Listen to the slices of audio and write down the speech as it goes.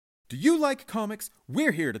Do you like comics?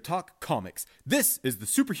 We're here to talk comics. This is the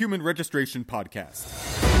Superhuman Registration Podcast.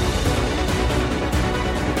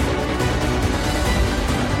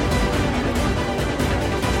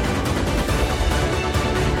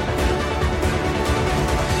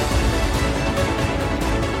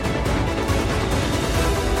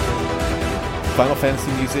 Final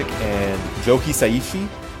Fantasy music and Joe Hisaishi,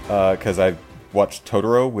 because I watched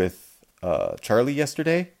Totoro with Charlie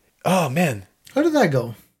yesterday. Oh, man. How did that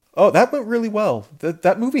go? Oh, that went really well.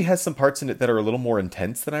 That movie has some parts in it that are a little more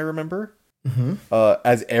intense than I remember. Mm-hmm.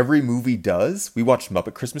 As every movie does. We watched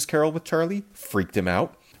Muppet Christmas Carol with Charlie. Freaked him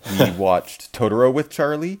out. We watched Totoro with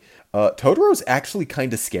Charlie. Totoro's actually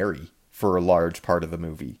kind of scary for a large part of the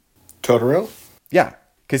movie. Totoro? Yeah,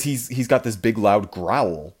 because he's got this big loud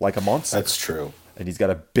growl like a monster. That's true. And he's got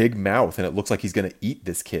a big mouth, and it looks like he's going to eat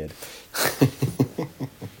this kid.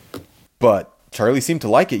 But Charlie seemed to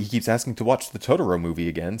like it. He keeps asking to watch the Totoro movie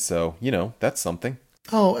again, so, that's something.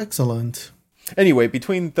 Oh, excellent. Anyway,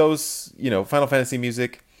 between those, Final Fantasy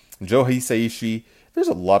music, Joe Hisaishi, there's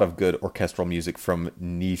a lot of good orchestral music from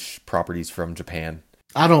niche properties from Japan.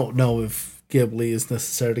 I don't know if Ghibli is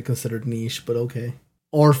necessarily considered niche, but okay.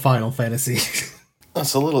 Or Final Fantasy.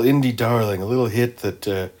 That's a little indie darling, a little hit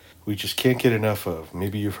that we just can't get enough of.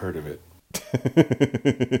 Maybe you've heard of it.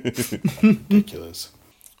 Ridiculous.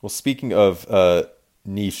 Well, speaking of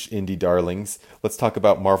niche indie darlings, let's talk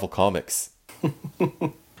about Marvel Comics.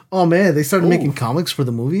 Oh man, they started making comics for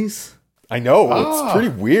the movies? I know, it's pretty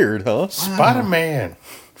weird, huh? Spider-Man.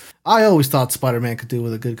 I always thought Spider-Man could do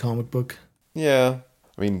with a good comic book. Yeah,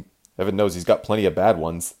 I mean, Evan knows he's got plenty of bad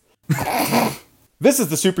ones. This is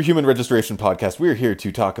the Superhuman Registration Podcast. We're here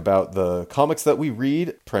to talk about the comics that we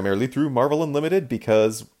read, primarily through Marvel Unlimited,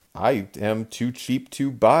 because I am too cheap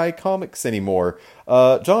to buy comics anymore.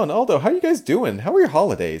 John, Aldo, how are you guys doing? How are your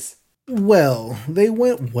holidays? Well, they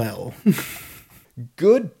went well.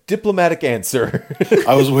 Good diplomatic answer.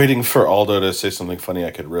 I was waiting for Aldo to say something funny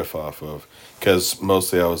I could riff off of, because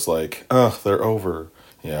mostly I was like, they're over.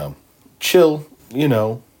 Yeah. Chill,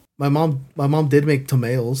 My mom did make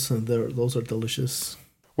tamales, and those are delicious.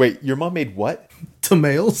 Wait, your mom made what?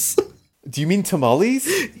 Tamales? Do you mean tamales?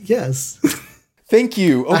 Yes. Thank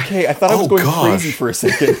you. Okay, I thought I was going crazy for a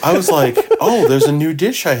second. I was like, there's a new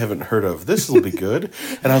dish I haven't heard of. This will be good.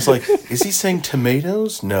 And I was like, is he saying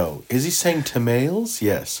tomatoes? No. Is he saying tamales?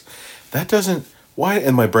 Yes. That doesn't... Why?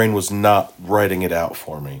 And my brain was not writing it out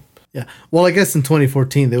for me. Yeah. Well, I guess in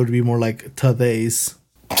 2014, they would be more like today's.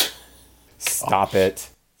 Stop it.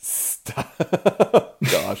 Stop.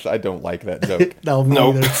 Gosh, I don't like that joke. No,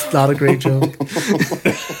 it's not a great joke.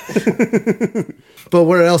 But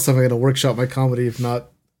where else am I going to workshop my comedy if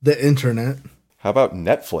not the internet? How about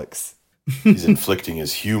Netflix? He's inflicting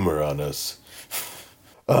his humor on us.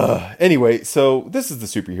 Anyway, so this is the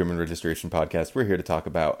Superhuman Registration Podcast. We're here to talk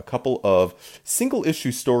about a couple of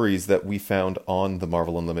single-issue stories that we found on the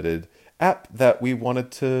Marvel Unlimited app that we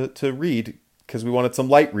wanted to read because we wanted some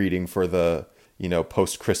light reading for the,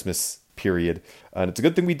 post-Christmas period. And it's a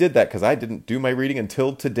good thing we did that because I didn't do my reading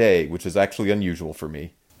until today, which is actually unusual for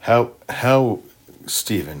me. How,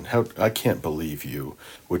 Steven, I can't believe you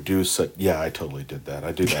would do such... Yeah, I totally did that.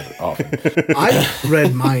 I do that often. I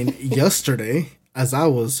read mine yesterday as I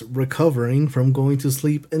was recovering from going to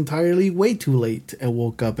sleep entirely way too late and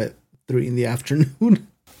woke up at 3 p.m.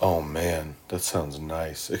 Oh, man, that sounds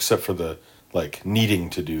nice. Except for the, needing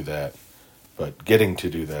to do that. But getting to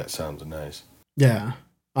do that sounds nice. Yeah.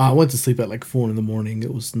 I went to sleep at 4 a.m.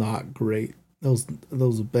 It was not great. That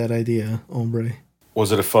was a bad idea, hombre.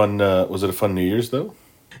 Was it a fun New Year's though?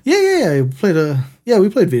 Yeah. We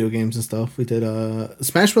played video games and stuff. We did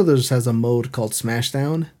Smash Brothers has a mode called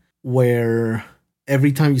Smashdown where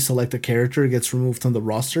every time you select a character it gets removed from the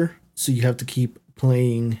roster. So you have to keep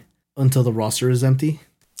playing until the roster is empty.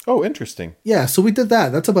 Oh, interesting. Yeah, so we did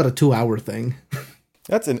that. That's about a 2-hour thing.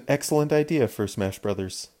 That's an excellent idea for Smash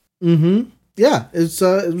Brothers. Mm-hmm. Yeah, it was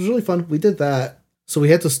really fun. We did that. So we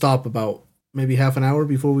had to stop about maybe half an hour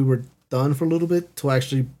before we were done for a little bit to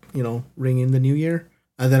actually, ring in the new year.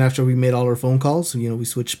 And then after we made all our phone calls, we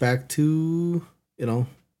switched back to,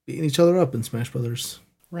 beating each other up in Smash Brothers.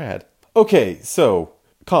 Rad. Okay, so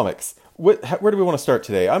comics. Where do we want to start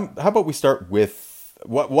today? How about we start with...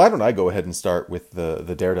 Why don't I go ahead and start with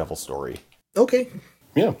the Daredevil story? Okay.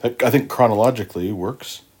 Yeah, I think chronologically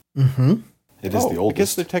works. Mm-hmm. It is the oldest. I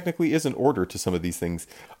guess there technically is an order to some of these things.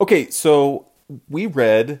 Okay, so we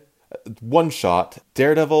read one shot,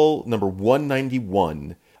 Daredevil number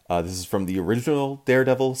 191. This is from the original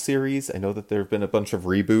Daredevil series. I know that there have been a bunch of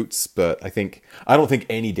reboots, but I don't think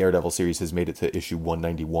any Daredevil series has made it to issue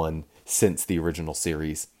 191 since the original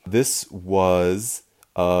series. This was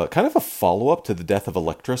kind of a follow-up to the Death of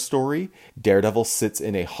Elektra story. Daredevil sits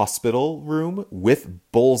in a hospital room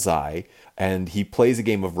with Bullseye, and he plays a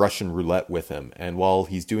game of Russian roulette with him. And while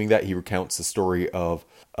he's doing that, he recounts the story of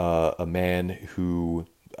a man who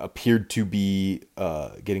appeared to be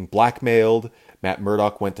getting blackmailed. Matt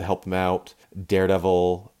Murdock went to help him out.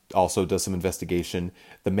 Daredevil also does some investigation.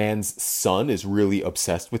 The man's son is really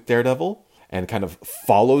obsessed with Daredevil and kind of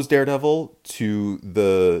follows Daredevil to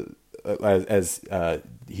the as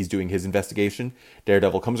he's doing his investigation.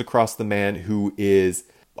 Daredevil comes across the man who is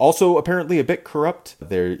also apparently a bit corrupt.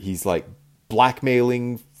 He's like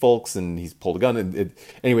blackmailing folks, and he's pulled a gun. And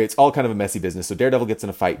anyway, it's all kind of a messy business. So Daredevil gets in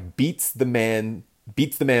a fight, beats the man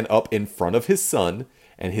up in front of his son,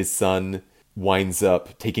 and his son winds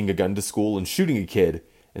up taking a gun to school and shooting a kid.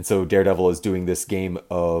 And so Daredevil is doing this game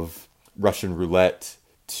of Russian roulette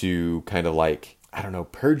to kind of like, I don't know,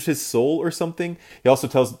 purge his soul or something. He also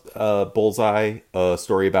tells Bullseye a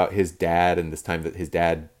story about his dad, and this time that his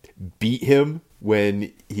dad beat him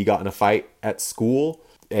when he got in a fight at school,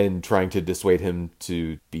 and trying to dissuade him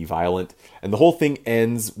to be violent. And the whole thing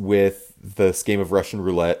ends with this game of Russian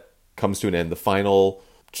roulette comes to an end. The final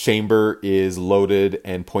chamber is loaded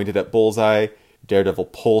and pointed at Bullseye. Daredevil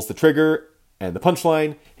pulls the trigger, and the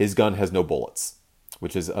punchline, his gun has no bullets,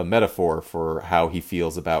 which is a metaphor for how he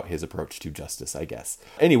feels about his approach to justice, I guess.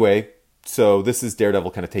 Anyway, so this is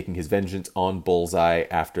Daredevil kind of taking his vengeance on Bullseye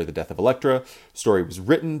after the Death of Elektra. Story was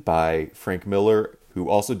written by Frank Miller, who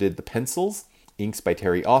also did the pencils. Inks by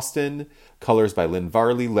Terry Austin. Colors by Lynn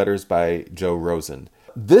Varley. Letters by Joe Rosen.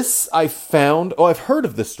 This I found... I've heard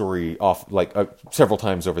of this story several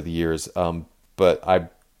times over the years, but I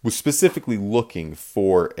was specifically looking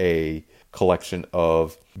for a collection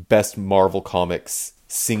of best Marvel Comics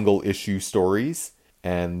single issue stories,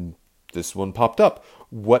 and this one popped up.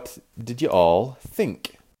 What did you all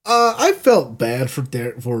think? I felt bad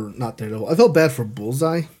not Daredevil. I felt bad for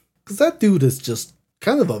Bullseye, because that dude is just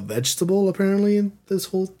kind of a vegetable apparently in this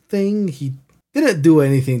whole thing. He didn't do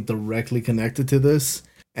anything directly connected to this,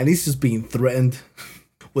 and he's just being threatened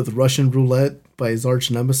with Russian roulette by his arch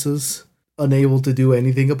nemesis, unable to do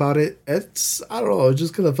anything about it. I don't know, it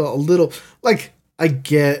just kind of felt a little like, I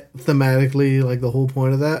get thematically like the whole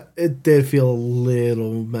point of that. It did feel a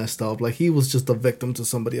little messed up, like he was just a victim to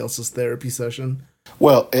somebody else's therapy session.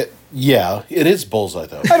 Well, it is Bullseye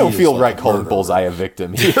though. I don't feel right calling Bullseye a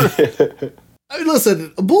victim here. I mean,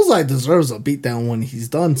 listen, Bullseye deserves a beatdown when he's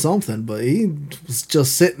done something, but he was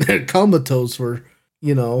just sitting there comatose for,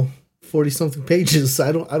 40-something pages.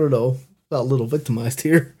 I don't know. Felt a little victimized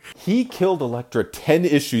here. He killed Elektra 10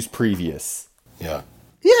 issues previous. Yeah.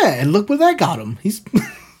 Yeah, and look where that got him. He's...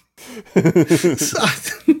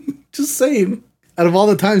 Just saying. Out of all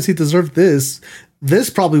the times he deserved this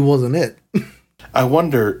probably wasn't it. I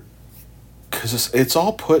wonder, because it's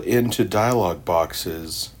all put into dialogue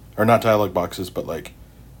boxes... Or not dialogue boxes, but like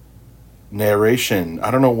narration.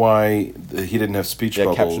 I don't know why he didn't have speech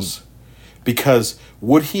bubbles. Captions. Because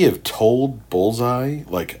would he have told Bullseye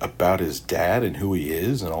like about his dad and who he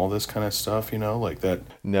is and all this kind of stuff, like that?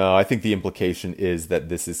 No, I think the implication is that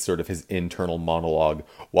this is sort of his internal monologue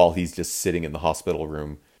while he's just sitting in the hospital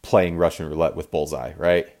room playing Russian roulette with Bullseye,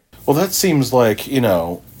 right? Well, that seems like,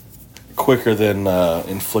 quicker than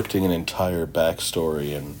inflicting an entire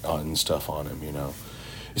backstory and stuff on him,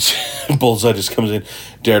 Bullseye just comes in,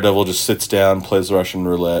 Daredevil just sits down, plays Russian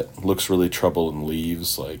roulette, looks really troubled and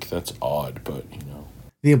leaves. Like, that's odd, but,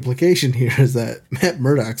 The implication here is that Matt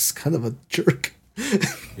Murdock's kind of a jerk.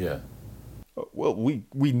 Yeah. Well,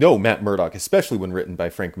 we know Matt Murdock, especially when written by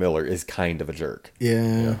Frank Miller, is kind of a jerk.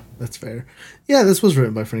 Yeah, that's fair. Yeah, this was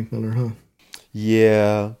written by Frank Miller, huh?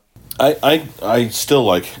 Yeah. I still,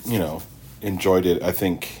 enjoyed it. I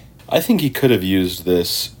think he could have used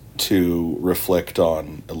this to reflect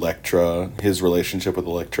on Elektra, his relationship with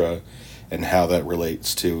Elektra, and how that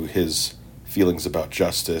relates to his feelings about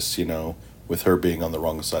justice, with her being on the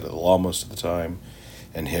wrong side of the law most of the time,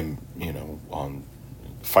 and him, on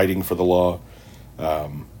fighting for the law.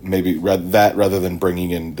 Maybe rather than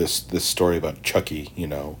bringing in this story about Chucky,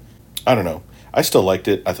 I don't know. I still liked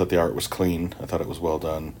it. I thought the art was clean. I thought it was well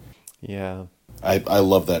done. Yeah. I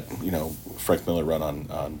love that, Frank Miller run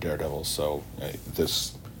on Daredevil, so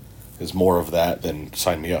this is more of that, then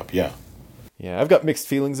sign me up. Yeah. Yeah, I've got mixed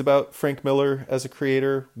feelings about Frank Miller as a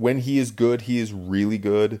creator. When he is good, he is really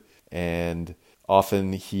good, and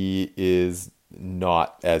often he is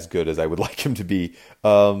not as good as I would like him to be.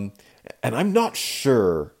 And I'm not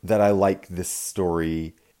sure that I like this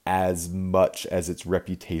story as much as its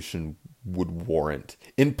reputation would warrant.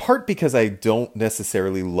 In part because I don't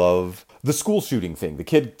necessarily love the school shooting thing, the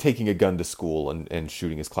kid taking a gun to school and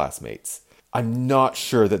shooting his classmates. I'm not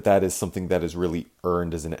sure that that is something that is really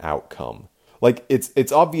earned as an outcome. Like,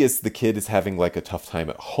 it's obvious the kid is having like a tough time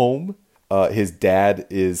at home. His dad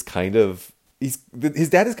is kind of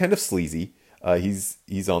sleazy.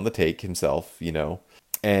 He's on the take himself, you know,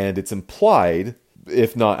 and it's implied,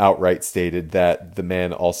 if not outright stated, that the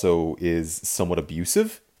man also is somewhat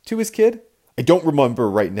abusive to his kid. I don't remember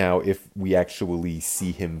right now if we actually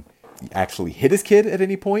see him actually hit his kid at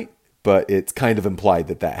any point, but it's kind of implied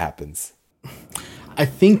that that happens. I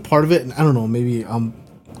think part of it, and I don't know, maybe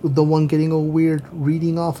the one getting a weird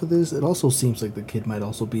reading off of this, it also seems like the kid might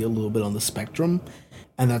also be a little bit on the spectrum,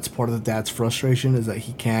 and that's part of the dad's frustration, is that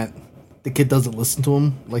the kid doesn't listen to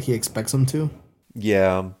him like he expects him to.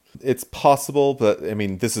 Yeah, it's possible, but I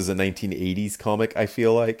mean, this is a 1980s comic, I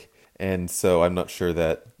feel like, and so I'm not sure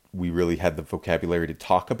that we really had the vocabulary to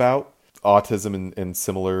talk about autism and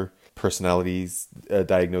similar personalities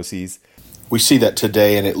diagnoses. We see that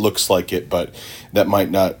today, and it looks like it, but that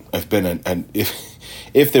might not have been an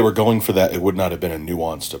if they were going for that, it would not have been a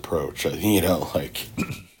nuanced approach. You know, like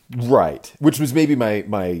right, which was maybe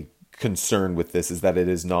my concern with this, is that it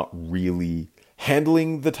is not really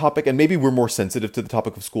handling the topic, and maybe we're more sensitive to the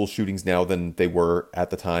topic of school shootings now than they were at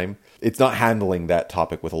the time. It's not handling that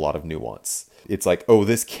topic with a lot of nuance. It's like, oh,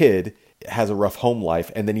 this kid has a rough home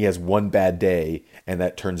life, and then he has one bad day, and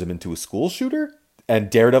that turns him into a school shooter? And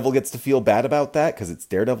Daredevil gets to feel bad about that because it's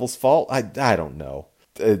Daredevil's fault? I don't know.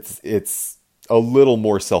 It's a little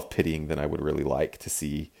more self-pitying than I would really like to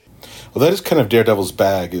see. Well, that is kind of Daredevil's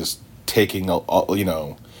bag, is taking, you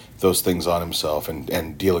know, those things on himself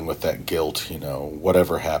and dealing with that guilt, you know,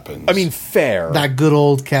 whatever happens. I mean, fair. That good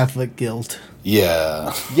old Catholic guilt.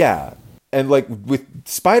 Yeah. Yeah. And like with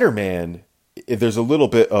Spider-Man, there's a little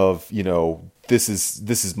bit of, you know, this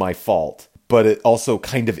is my fault, but it also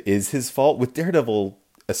kind of is his fault. With Daredevil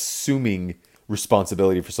assuming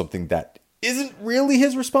responsibility for something that isn't really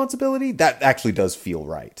his responsibility, that actually does feel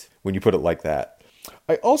right when you put it like that.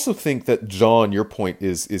 I also think that, John, your point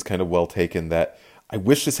is kind of well taken, that I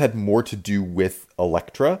wish this had more to do with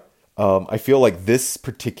Elektra. I feel like this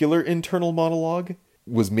particular internal monologue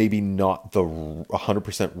was maybe not the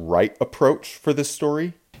 100% right approach for this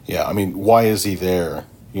story. Yeah, I mean, why is he there,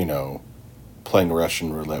 you know, playing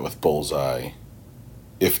Russian roulette with Bullseye,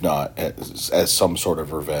 if not as some sort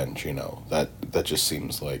of revenge, you know? That just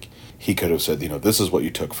seems like he could have said, you know, this is what you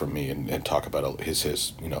took from me, and talk about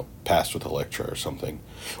his you know, past with Elektra or something.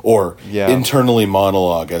 Or internally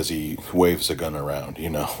monologue as he waves a gun around, you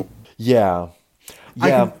know? Yeah.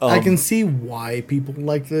 Yeah, I can see why people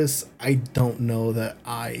like this. I don't know that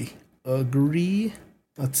I agree.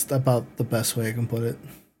 That's about the best way I can put it.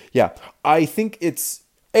 Yeah, I think it's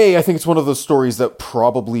one of those stories that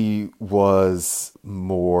probably was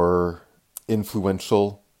more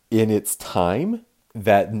influential in its time,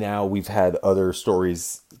 that now we've had other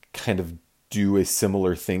stories kind of do a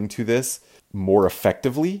similar thing to this more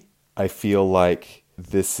effectively. I feel like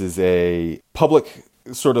this is a public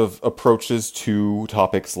sort of approaches to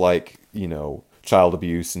topics like, you know, child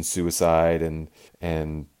abuse and suicide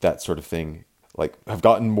and that sort of thing, like, have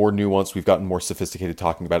gotten more nuanced. We've gotten more sophisticated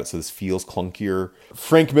talking about it, so this feels clunkier.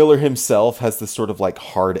 Frank Miller himself has this sort of like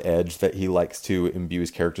hard edge that he likes to imbue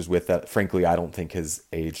his characters with that, frankly, I don't think has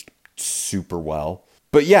aged super well.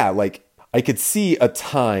 But yeah, like, I could see a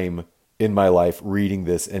time in my life reading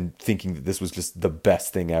this and thinking that this was just the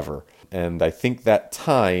best thing ever. And I think that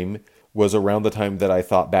time was around the time that I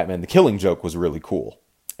thought Batman the Killing Joke was really cool.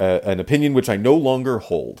 An opinion which I no longer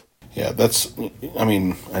hold. Yeah, I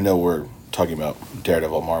mean, I know we're talking about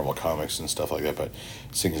Daredevil, Marvel Comics and stuff like that, but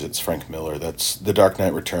seeing as it's Frank Miller, that's The Dark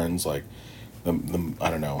Knight Returns, like, I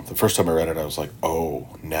don't know, the first time I read it, I was like, oh,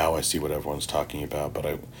 now I see what everyone's talking about,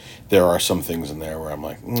 but there are some things in there where I'm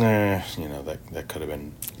like, nah, you know, that could have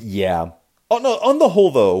been... Yeah. On the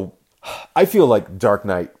whole, though, I feel like Dark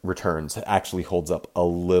Knight Returns actually holds up a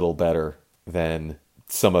little better than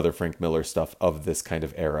some other Frank Miller stuff of this kind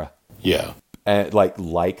of era. Yeah. And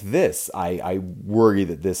like this, I worry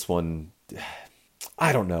that this one,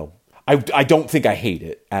 I don't know. I don't think I hate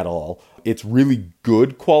it at all. It's really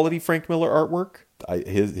good quality Frank Miller artwork.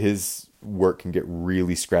 His work can get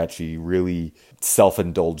really scratchy, really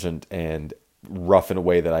self-indulgent, and rough in a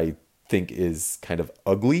way that I think is kind of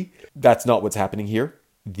ugly. That's not what's happening here.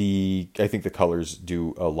 I think the colors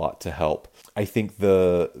do a lot to help. I think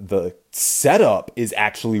the setup is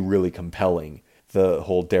actually really compelling. The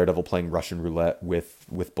whole Daredevil playing Russian roulette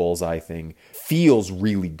with Bullseye thing feels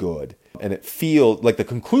really good. And it feels like the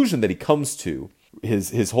conclusion that he comes to,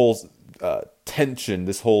 his whole tension,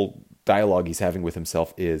 this whole dialogue he's having with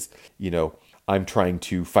himself is, you know, I'm trying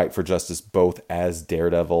to fight for justice both as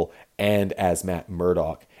Daredevil and as Matt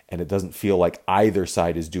Murdock. and it doesn't feel like either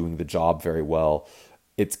side is doing the job very well.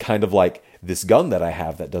 It's kind of like this gun that I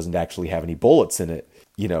have that doesn't actually have any bullets in it.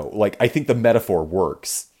 You know, like, I think the metaphor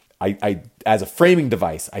works. I as a framing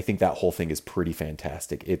device, I think that whole thing is pretty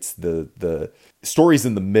fantastic. It's the stories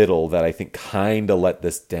in the middle that I think kind of let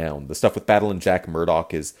this down. The stuff with Battle and Jack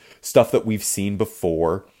Murdoch is stuff that we've seen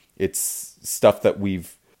before. It's stuff that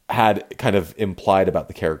we've had kind of implied about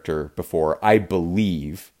the character before, I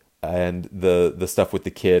believe. And the stuff with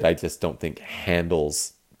the kid, I just don't think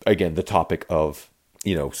handles, again, the topic of,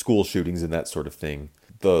 you know, school shootings and that sort of thing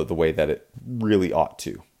the way that it really ought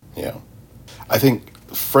to. Yeah. I think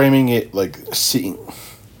framing it like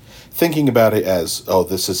thinking about it as, oh,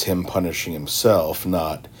 this is him punishing himself,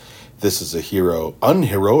 not this is a hero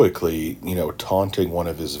unheroically, you know, taunting one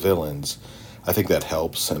of his villains. I think that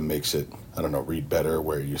helps and makes it, I don't know, read better,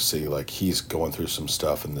 where you see like he's going through some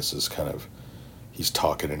stuff and this is kind of, he's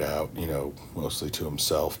talking it out, you know, mostly to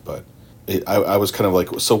himself. But I was kind of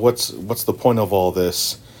like, so what's the point of all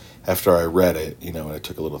this after I read it, you know, and I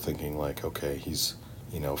took a little thinking like, okay, he's,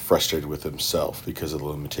 you know, frustrated with himself because of the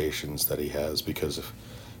limitations that he has, because of,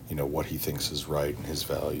 you know, what he thinks is right and his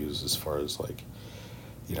values as far as like,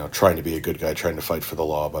 you know, trying to be a good guy, trying to fight for the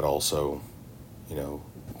law, but also, you know,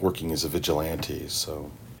 working as a vigilante.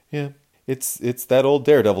 So yeah, it's that old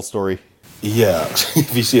Daredevil story. Yeah,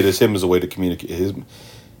 if you see it as him as a way to communicate,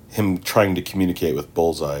 him trying to communicate with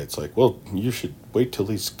Bullseye, it's like, well, you should wait till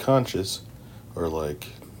he's conscious, or like,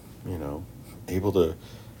 you know, able to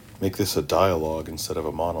make this a dialogue instead of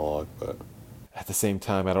a monologue. But at the same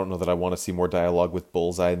time, I don't know that I want to see more dialogue with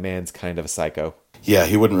Bullseye. Man's kind of a psycho. Yeah,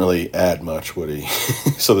 he wouldn't really add much, would he?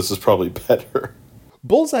 So this is probably better.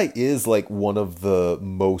 Bullseye is like one of the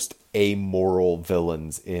most amoral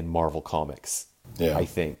villains in Marvel Comics. Yeah, I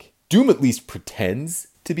think Doom at least pretends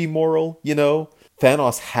to be moral, you know?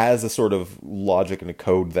 Thanos has a sort of logic and a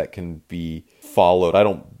code that can be followed. I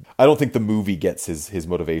don't think the movie gets his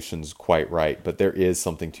motivations quite right, but there is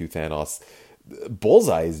something to Thanos.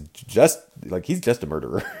 Bullseye is just like, he's just a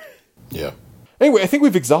murderer. Yeah. Anyway, I think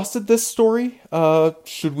we've exhausted this story.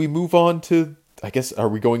 Should we move on to, I guess, are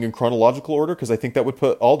we going in chronological order? Because I think that would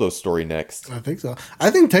put Aldo's story next. I think so.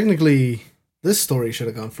 I think technically this story should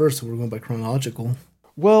have gone first, so we're going by chronological.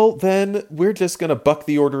 Well, then we're just going to buck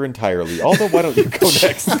the order entirely. Aldo, why don't you go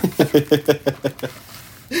next?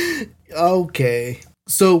 Okay.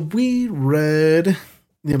 So we read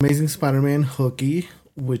The Amazing Spider-Man Hooky,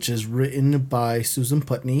 which is written by Susan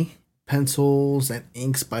Putney, pencils and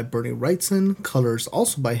inks by Bernie Wrightson, colors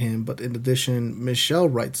also by him, but in addition, Michelle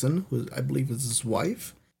Wrightson, who I believe is his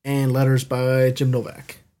wife, and letters by Jim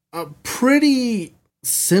Novak. A pretty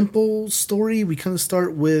simple story. We kind of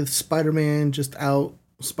start with Spider-Man just out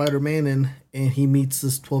Spider-Man, and he meets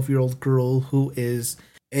this 12-year-old girl who is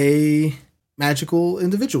a magical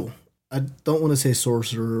individual. I don't want to say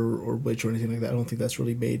sorcerer or witch or anything like that. I don't think that's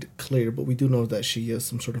really made clear, but we do know that she is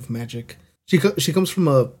some sort of magic. She comes from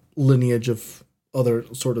a lineage of other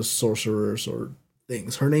sort of sorcerers or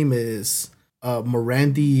things. Her name is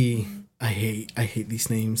Mirandi. I hate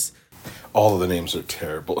these names. All of the names are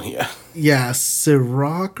terrible. Yeah. Yeah,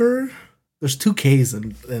 Siraker. There's 2 K's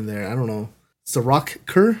in there. I don't know.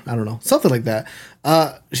 Siraker? I don't know. Something like that.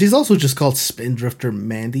 She's also just called Spindrifter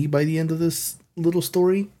Mandy by the end of this little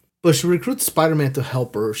story. But she recruits Spider-Man to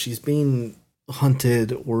help her. She's being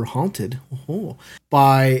hunted or haunted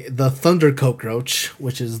by the Thunder Cockroach,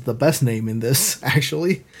 which is the best name in this,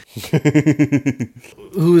 actually.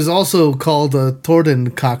 Who is also called a Torden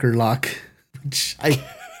Cockerlock, which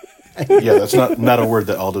Yeah, that's not a word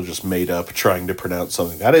that Aldo just made up trying to pronounce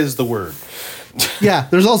something. That is the word. Yeah,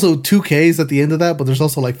 there's also 2 K's at the end of that, but there's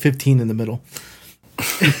also like 15 in the middle.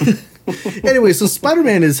 Anyway, so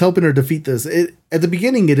Spider-Man is helping her defeat this. At the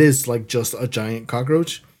beginning, it is like just a giant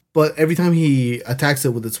cockroach, but every time he attacks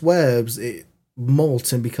it with its webs, it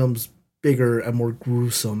molts and becomes bigger and more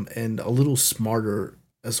gruesome and a little smarter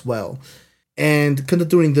as well. And kind of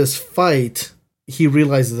during this fight, he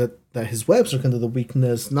realizes that his webs are kind of the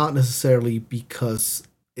weakness, not necessarily because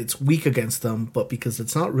it's weak against them, but because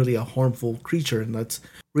it's not really a harmful creature, and that's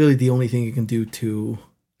really the only thing it can do to...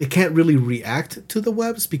 It can't really react to the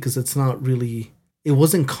webs because it's not really... It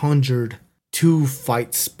wasn't conjured to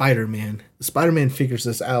fight Spider-Man. Spider-Man figures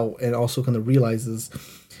this out and also kind of realizes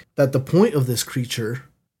that the point of this creature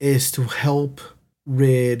is to help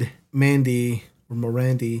rid Mandy or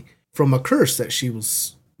Mirandi from a curse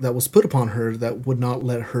that was put upon her that would not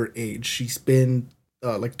let her age. She's been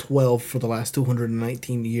like 12 for the last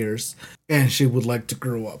 219 years, and she would like to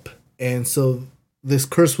grow up. And so this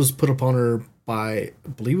curse was put upon her by, I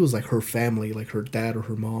believe it was like her family, like her dad or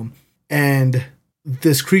her mom. And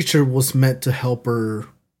this creature was meant to help her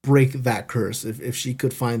break that curse. If she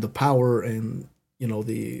could find the power and, you know,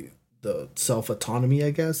 the self autonomy,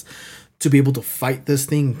 I guess, to be able to fight this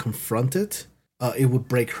thing and confront it, it would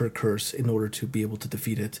break her curse in order to be able to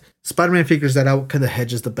defeat it. Spider-Man figures that out, kind of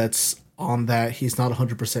hedges the bets on that. He's not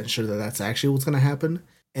 100% sure that that's actually what's going to happen,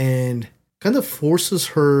 and kind of forces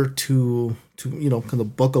her to you know, kind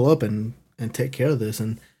of buckle up and take care of this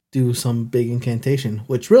and do some big incantation,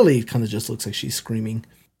 which really kind of just looks like she's screaming.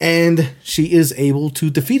 And she is able to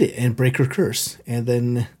defeat it and break her curse. And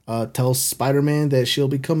then tells Spider-Man that she'll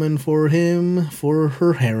be coming for him for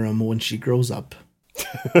her harem when she grows up.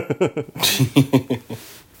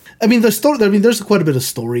 I mean, there's quite a bit of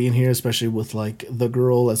story in here, especially with like the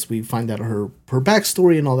girl, as we find out her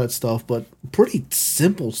backstory and all that stuff. But pretty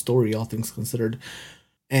simple story, all things considered.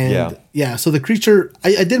 And yeah, so the creature,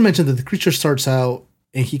 I did mention that the creature starts out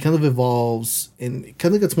and he kind of evolves and it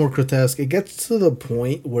kind of gets more grotesque. It gets to the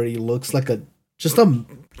point where he looks like just a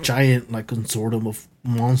giant like consortium of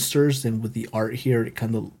monsters. And with the art here,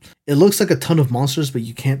 it looks like a ton of monsters, but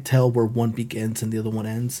you can't tell where one begins and the other one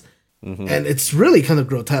ends. Mm-hmm. And it's really kind of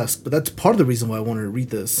grotesque, but that's part of the reason why I wanted to read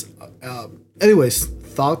this. Anyways,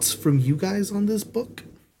 thoughts from you guys on this book?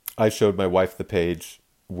 I showed my wife the page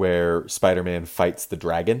where Spider-Man fights the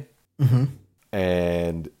dragon. Mm-hmm.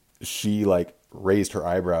 And she like raised her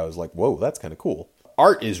eyebrows like, whoa, that's kind of cool.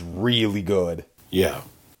 Art is really good. Yeah.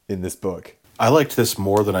 In this book. I liked this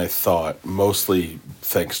more than I thought, mostly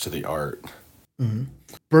thanks to the art. Mm-hmm.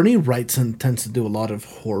 Bernie Wrightson tends to do a lot of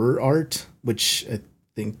horror art, which I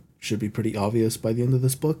think should be pretty obvious by the end of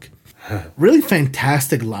this book. Really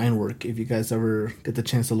fantastic line work. If you guys ever get the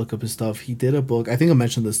chance to look up his stuff, he did a book. I think I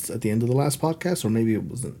mentioned this at the end of the last podcast, or maybe it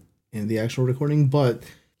wasn't in the actual recording, but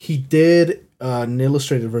he did an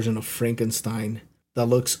illustrated version of Frankenstein that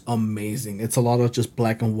looks amazing. It's a lot of just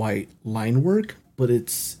black and white line work, but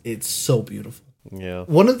it's so beautiful. Yeah.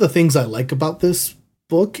 One of the things I like about this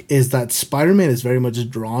book is that Spider-Man is very much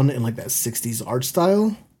drawn in like that 60s art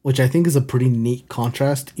style, which I think is a pretty neat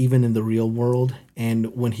contrast even in the real world.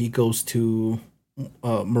 And when he goes to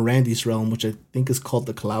Mirandy's realm, which I think is called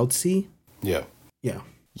the Cloud Sea. Yeah. Yeah.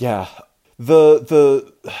 Yeah.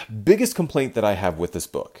 The biggest complaint that I have with this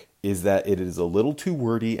book is that it is a little too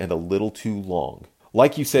wordy and a little too long.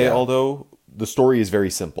 Like you say, Aldo, the story is very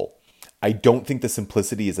simple. I don't think the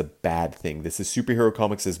simplicity is a bad thing. This is superhero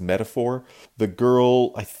comics as metaphor. The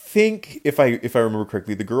girl, I think, if I remember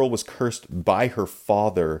correctly, the girl was cursed by her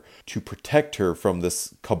father to protect her from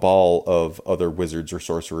this cabal of other wizards or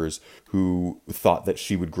sorcerers who thought that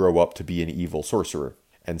she would grow up to be an evil sorcerer.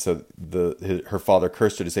 And so her father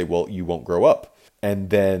cursed her to say, well, you won't grow up.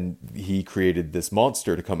 And then he created this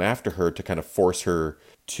monster to come after her to kind of force her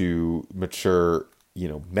to mature, you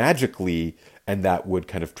know, magically. And that would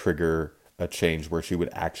kind of trigger a change where she would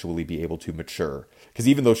actually be able to mature. Because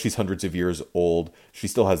even though she's hundreds of years old, she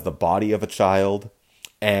still has the body of a child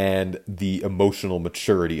and the emotional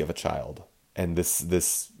maturity of a child. And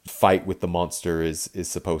this fight with the monster is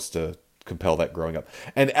supposed to compel that growing up.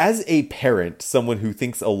 And as a parent, someone who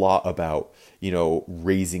thinks a lot about, you know,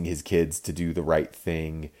 raising his kids to do the right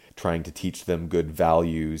thing, trying to teach them good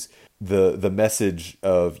values, the message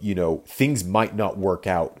of, you know, things might not work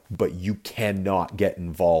out, but you cannot get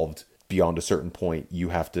involved beyond a certain point. You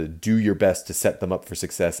have to do your best to set them up for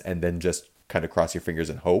success and then just kind of cross your fingers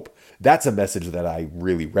and hope. That's a message that I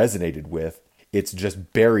really resonated with. It's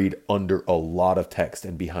just buried under a lot of text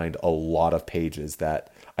and behind a lot of pages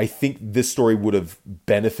that I think this story would have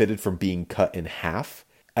benefited from being cut in half,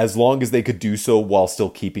 as long as they could do so while still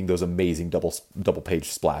keeping those amazing double page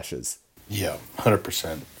splashes. Yeah,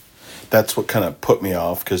 100%. That's what kind of put me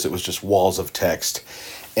off, because it was just walls of text.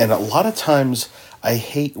 And a lot of times I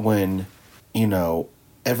hate when, you know,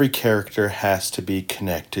 every character has to be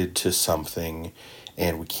connected to something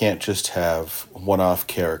and we can't just have one-off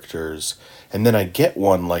characters. And then I get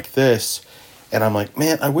one like this and I'm like,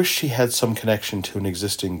 man, I wish she had some connection to an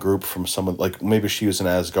existing group from someone, like maybe she was an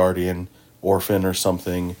Asgardian orphan or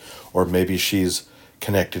something, or maybe she's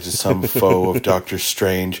connected to some foe of Doctor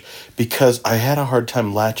Strange, because I had a hard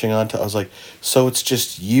time latching onto. I was like, so it's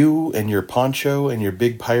just you and your poncho and your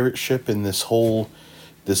big pirate ship in this whole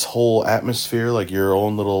atmosphere, like your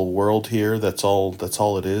own little world here. That's all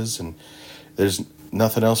it is, and there's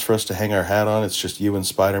nothing else for us to hang our hat on. It's just you and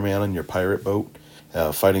Spider-Man on your pirate boat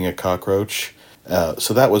fighting a cockroach.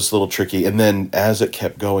 So that was a little tricky. And then as it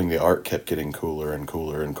kept going, the art kept getting cooler and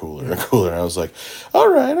cooler and cooler and cooler. And I was like, all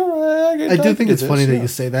right. I do think it's funny that you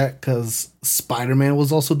say that, because Spider-Man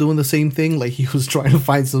was also doing the same thing. Like, he was trying to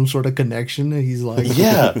find some sort of connection. And he's like,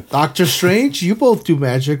 yeah, Doctor Strange, you both do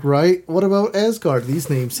magic, right? What about Asgard? These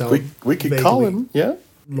names sound we could call him, yeah,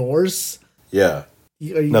 Norse. Yeah.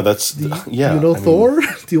 No, that's yeah. You know, I mean, Thor?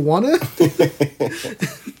 Do you want it?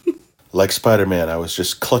 like Spider-Man, I was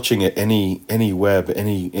just clutching at any web,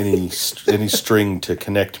 any string to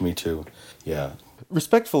connect me to. Yeah.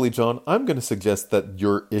 Respectfully, John, I'm going to suggest that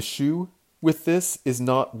your issue with this is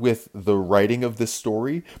not with the writing of this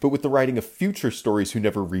story, but with the writing of future stories who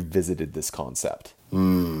never revisited this concept.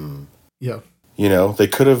 Yeah. You know, they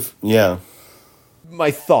could have, yeah.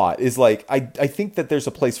 My thought is like, I think that there's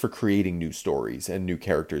a place for creating new stories and new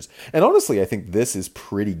characters. And honestly, I think this is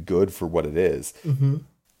pretty good for what it is. Mm-hmm.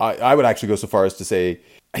 I would actually go so far as to say,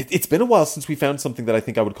 it's been a while since we found something that I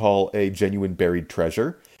think I would call a genuine buried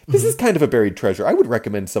treasure. This is kind of a buried treasure. I would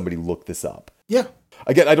recommend somebody look this up. Yeah.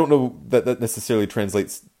 Again, I don't know that that necessarily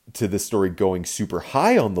translates to this story going super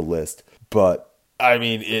high on the list, but I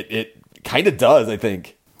mean, it kind of does, I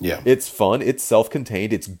think. Yeah. It's fun. It's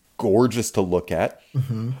self-contained. It's gorgeous to look at.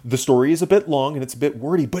 Mm-hmm. The story is a bit long and it's a bit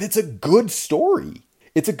wordy, but it's a good story.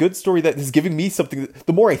 It's a good story that is giving me something.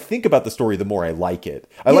 The more I think about the story, the more I like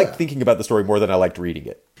it. I like thinking about the story more than I liked reading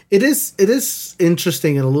it. It is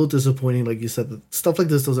interesting and a little disappointing, like you said, that stuff like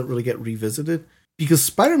this doesn't really get revisited. Because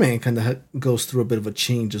Spider-Man kind of goes through a bit of a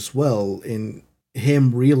change as well in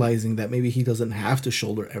him realizing that maybe he doesn't have to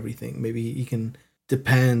shoulder everything. Maybe he can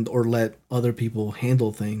depend or let other people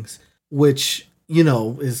handle things, which, you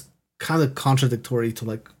know, is kind of contradictory to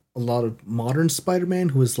like a lot of modern Spider-Man,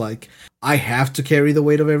 who is like, I have to carry the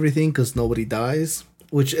weight of everything because nobody dies,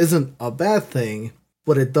 which isn't a bad thing,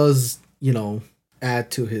 but it does, you know,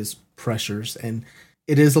 add to his pressures. And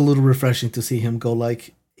it is a little refreshing to see him go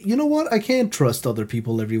like, you know what? I can trust other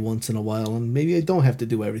people every once in a while, and maybe I don't have to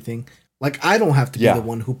do everything. Like, I don't have to be the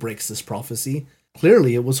one who breaks this prophecy.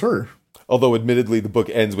 Clearly, it was her. Although, admittedly, the book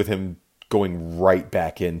ends with him going right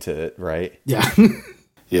back into it, right? Yeah.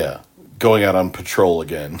 Yeah. Going out on patrol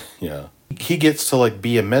again. Yeah. He gets to, like,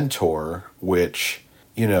 be a mentor, which,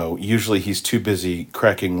 you know, usually he's too busy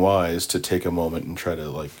cracking wise to take a moment and try to,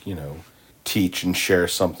 like, you know, teach and share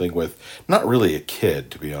something with not really a kid,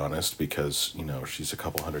 to be honest, because, you know, she's a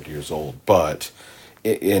couple 100 years old, but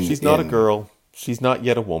she's not a girl. She's not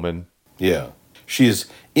yet a woman. Yeah. She's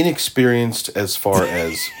inexperienced as far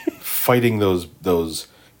as fighting those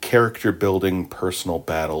character building personal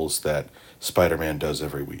battles that Spider-Man does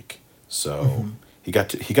every week. So he got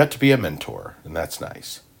to be a mentor, and that's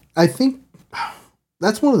nice. I think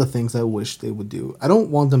that's one of the things I wish they would do. I don't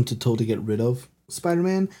want them to totally get rid of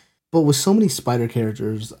Spider-Man, but with so many Spider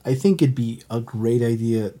characters, I think it'd be a great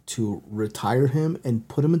idea to retire him and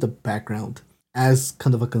put him in the background as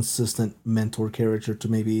kind of a consistent mentor character to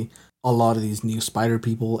maybe a lot of these new Spider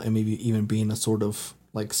people, and maybe even being a sort of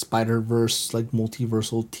like Spider-Verse, like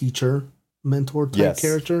multiversal teacher mentor type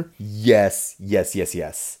character. Yes.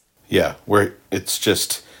 Yeah, where it's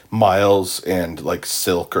just Miles and like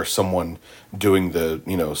Silk or someone doing the,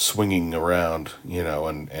 you know, swinging around, you know,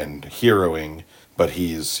 and heroing, but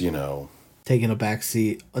he's, you know, taking a back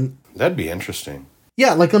seat. That'd be interesting.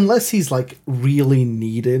 Yeah, like unless he's like really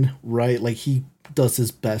needed, right? Like he does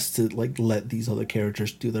his best to like let these other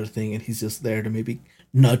characters do their thing, and he's just there to maybe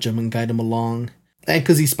nudge him and guide him along. And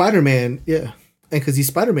because he's Spider-Man, yeah. And because he's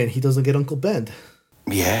Spider-Man, he doesn't get Uncle Ben.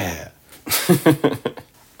 Yeah.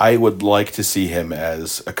 I would like to see him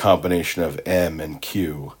as a combination of M and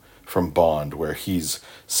Q from Bond, where he's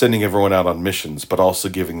sending everyone out on missions, but also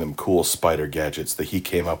giving them cool spider gadgets that he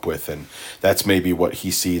came up with. And that's maybe what he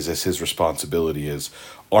sees as his responsibility, is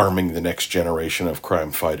arming the next generation of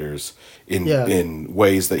crime fighters in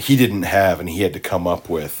ways that he didn't have and he had to come up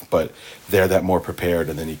with, but they're that more prepared,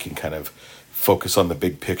 and then he can kind of focus on the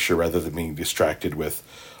big picture rather than being distracted with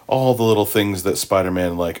all the little things that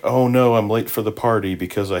Spider-Man, like, oh no, I'm late for the party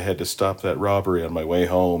because I had to stop that robbery on my way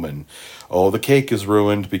home, and oh, the cake is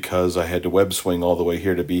ruined because I had to web swing all the way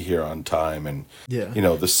here to be here on time, and you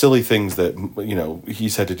know, the silly things that, you know,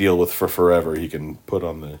 he's had to deal with for forever, he can put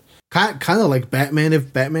on the kind of like Batman,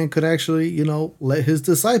 if Batman could actually, you know, let his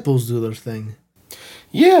disciples do their thing.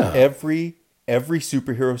 Yeah. Every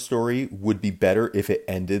superhero story would be better if it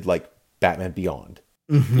ended like Batman Beyond.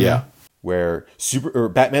 Mm-hmm. Yeah. Where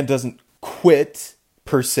Batman doesn't quit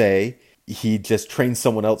per se, he just trains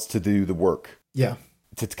someone else to do the work. Yeah.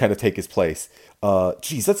 To kind of take his place.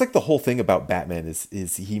 That's like the whole thing about Batman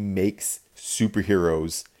is he makes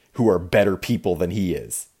superheroes who are better people than he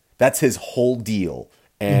is. That's his whole deal.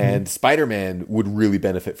 And Spider-Man would really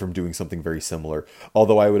benefit from doing something very similar.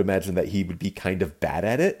 Although I would imagine that he would be kind of bad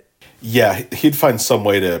at it. Yeah, he'd find some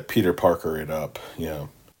way to Peter Parker it up. Yeah.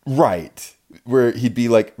 Right. Where he'd be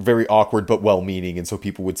like very awkward but well-meaning, and so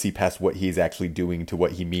people would see past what he's actually doing to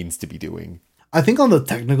what he means to be doing. I think on the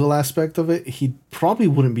technical aspect of it, he probably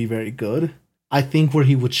wouldn't be very good. I think where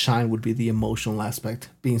he would shine would be the emotional aspect,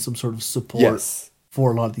 being some sort of support Yes.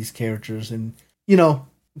 for a lot of these characters. And,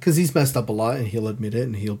 because he's messed up a lot and he'll admit it,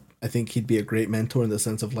 and I think he'd be a great mentor in the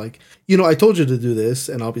sense of like, I told you to do this,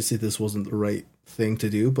 and obviously this wasn't the right thing to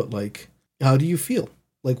do, but like, how do you feel?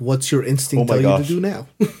 Like, what's your instinct telling you to do now?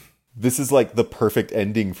 This is like the perfect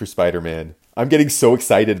ending for Spider-Man. I'm getting so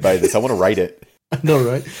excited by this. I want to write it. I know,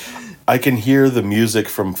 right? I can hear the music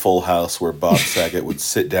from Full House where Bob Saget would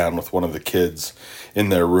sit down with one of the kids in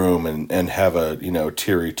their room and have a,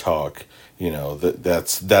 teary talk.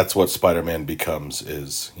 That's what Spider-Man becomes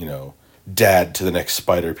is, dad to the next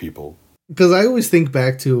Spider people. Because I always think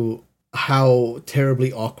back to how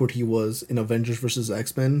terribly awkward he was in Avengers versus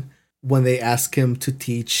X-Men when they asked him to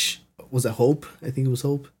teach, was it Hope? I think it was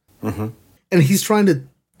Hope. Mm-hmm. And he's trying to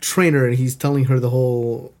train her, and he's telling her the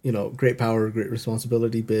whole, great power, great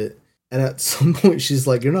responsibility bit. And at some point, she's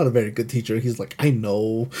like, "You're not a very good teacher." He's like, "I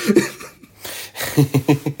know."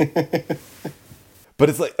 But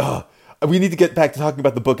it's like, we need to get back to talking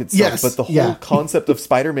about the book itself. Yes, but the whole concept of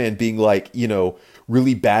Spider-Man being like,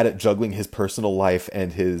 really bad at juggling his personal life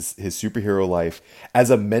and his superhero life. As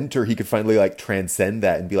a mentor, he could finally like transcend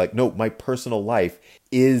that and be like, no, my personal life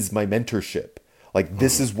is my mentorship. Like,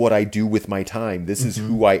 this is what I do with my time. This is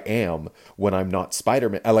who I am when I'm not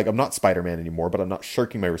Spider-Man. I'm not Spider-Man anymore, but I'm not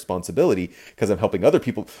shirking my responsibility because I'm helping other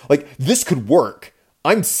people. Like, this could work.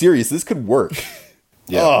 I'm serious. This could work.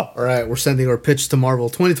 Yeah. All right, we're sending our pitch to Marvel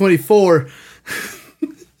 2024.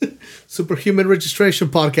 Superhuman Registration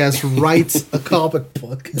Podcast writes a comic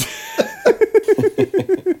book.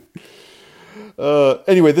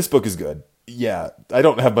 Anyway, this book is good. Yeah, I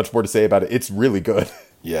don't have much more to say about it. It's really good.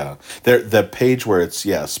 Yeah. The page where it's,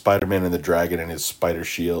 Spider-Man and the dragon and his spider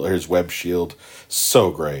shield, or his web shield,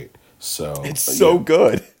 so great. So it's so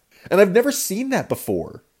good. And I've never seen that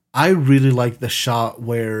before. I really like the shot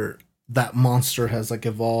where that monster has like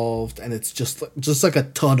evolved, and it's just like a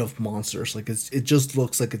ton of monsters. Like it just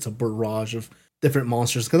looks like it's a barrage of different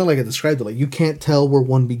monsters. Kind of like I described it. Like you can't tell where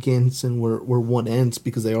one begins and where one ends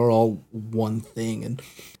because they are all one thing. And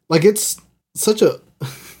like it's such a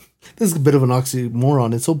this is a bit of an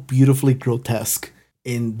oxymoron. It's so beautifully grotesque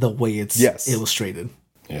in the way it's illustrated.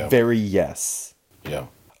 Yeah. Very yes. Yeah.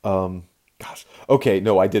 Gosh. Okay,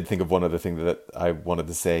 no, I did think of one other thing that I wanted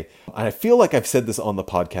to say. And I feel like I've said this on the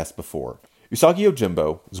podcast before. Usagi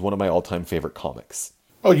Yojimbo is one of my all-time favorite comics.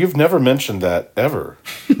 Oh, you've never mentioned that ever.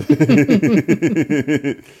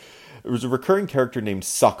 There was a recurring character named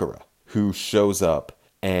Sakura who shows up,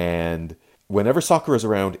 and whenever Sakura's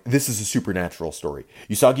around, this is a supernatural story.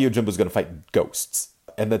 Usagi Yojimbo's going to fight ghosts.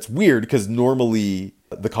 And that's weird because normally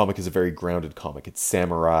the comic is a very grounded comic. It's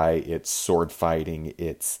samurai, it's sword fighting,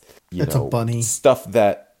 it's a bunny. Stuff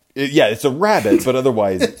that it's a rabbit, but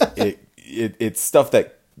otherwise it's stuff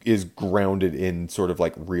that is grounded in sort of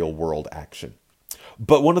like real world action.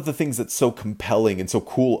 But one of the things that's so compelling and so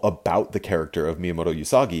cool about the character of Miyamoto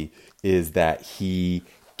Usagi is that he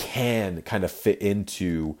can kind of fit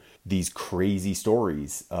into these crazy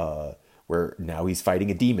stories where now he's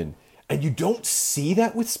fighting a demon. And you don't see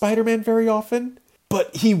that with Spider-Man very often,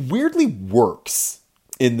 but he weirdly works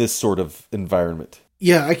in this sort of environment.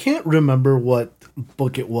 Yeah, I can't remember what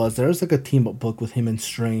book it was. There's like a team-up book with him and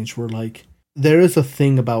Strange where like there is a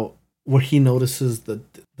thing about where he notices the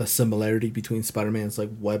similarity between Spider-Man's like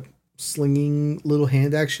web slinging little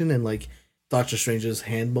hand action and like Doctor Strange's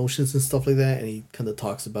hand motions and stuff like that, and he kind of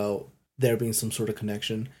talks about there being some sort of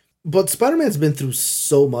connection. But Spider-Man's been through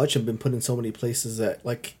so much and been put in so many places that,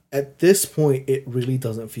 like, at this point, it really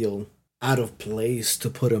doesn't feel out of place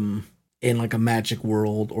to put him in, like, a magic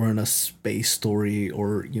world or in a space story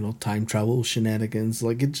or, time travel shenanigans.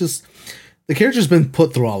 Like, the character's been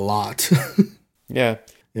put through a lot. Yeah.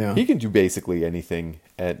 Yeah. He can do basically anything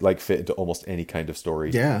and, like, fit into almost any kind of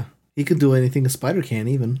story. Yeah. He could do anything a spider can,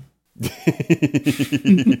 even.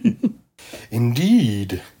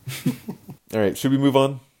 Indeed. All right, should we move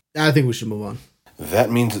on? I think we should move on.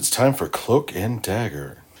 That means it's time for Cloak and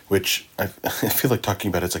Dagger, which I feel like talking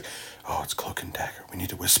about it's like, oh, it's Cloak and Dagger. We need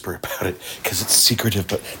to whisper about it because it's secretive.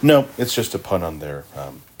 But no, it's just a pun on their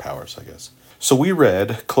powers, I guess. So we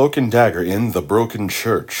read Cloak and Dagger in The Broken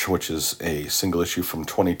Church, which is a single issue from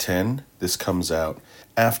 2010. This comes out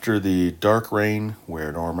after the Dark Reign,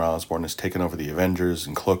 where Norman Osborn has taken over the Avengers,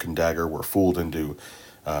 and Cloak and Dagger were fooled into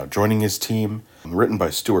joining his team. Written by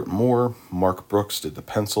Stuart Moore, Mark Brooks did the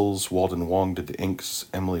pencils, Walden Wong did the inks,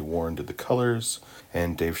 Emily Warren did the colors,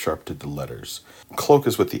 and Dave Sharp did the letters. Cloak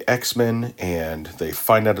is with the X-Men, and they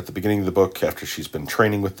find out at the beginning of the book, after she's been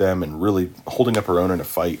training with them and really holding up her own in a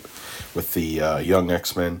fight with the young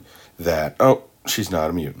X-Men, that, she's not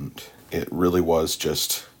a mutant. It really was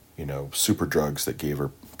just super drugs that gave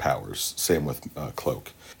her powers. Same with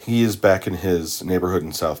Cloak. He is back in his neighborhood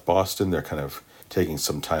in South Boston. They're kind of taking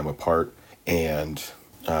some time apart, and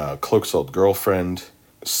Cloak's old girlfriend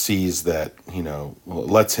sees that,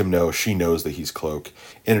 lets him know she knows that he's Cloak,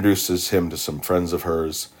 introduces him to some friends of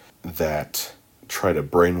hers that try to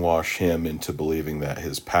brainwash him into believing that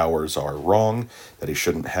his powers are wrong, that he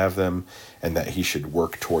shouldn't have them, and that he should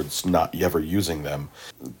work towards not ever using them.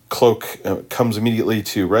 Cloak comes immediately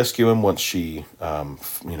to rescue him once she,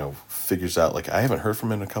 figures out, like, I haven't heard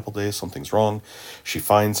from him in a couple days, something's wrong. She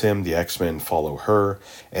finds him, the X-Men follow her,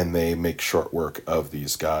 and they make short work of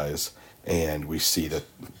these guys. And we see that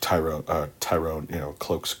Tyrone,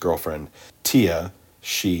 Cloak's girlfriend, Tia,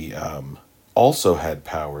 she also had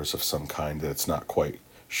powers of some kind that's not quite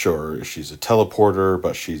sure. She's a teleporter,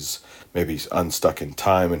 but she's maybe unstuck in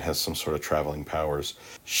time and has some sort of traveling powers.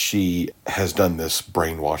 She has done this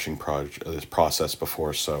brainwashing this process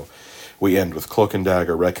before, so we end with Cloak and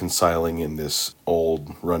Dagger reconciling in this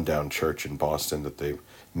old rundown church in Boston that they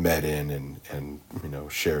met in and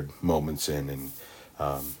shared moments in, and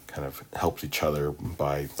kind of helped each other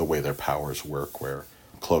by the way their powers work, where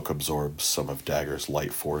Cloak absorbs some of Dagger's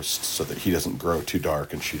light force so that he doesn't grow too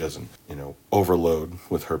dark and she doesn't, overload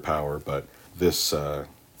with her power. But this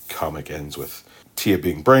comic ends with Tia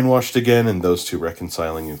being brainwashed again and those two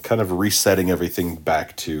reconciling and kind of resetting everything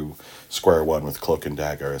back to square one with Cloak and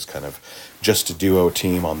Dagger as kind of just a duo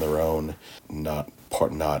team on their own, not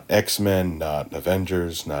X-Men, not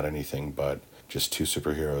Avengers, not anything, but just two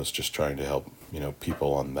superheroes just trying to help,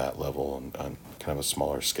 people on that level and on kind of a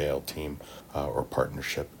smaller scale team or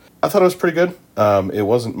partnership. I thought it was pretty good. It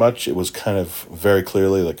wasn't much. It was kind of very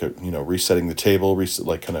clearly like resetting the table,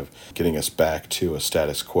 like kind of getting us back to a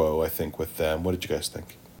status quo, I think, with them. What did you guys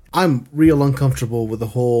think? I'm real uncomfortable with the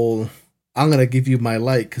whole, I'm going to give you my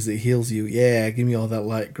light because it heals you. Yeah, give me all that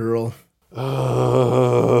light, girl.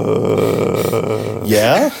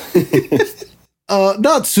 Yeah?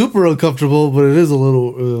 Not super uncomfortable, but it is a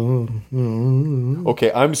little...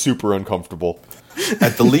 Okay, I'm super uncomfortable.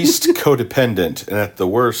 At the least, codependent, and at the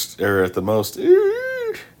worst, or at the most...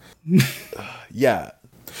 Yeah.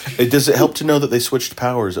 Does it help to know that they switched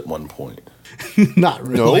powers at one point? Not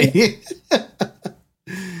really. No?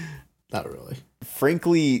 Not really.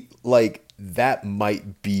 Frankly, like, that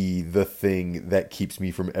might be the thing that keeps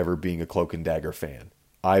me from ever being a Cloak and Dagger fan.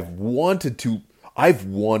 I've wanted to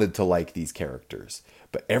like these characters,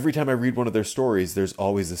 but every time I read one of their stories, there's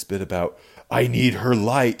always this bit about, I need her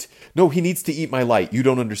light. No, he needs to eat my light. You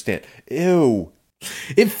don't understand. Ew.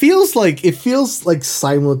 It feels like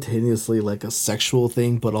simultaneously like a sexual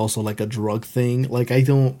thing, but also like a drug thing. Like, I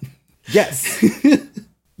don't... Yes.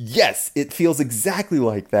 Yes, it feels exactly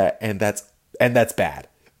like that, and that's bad.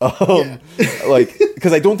 Like,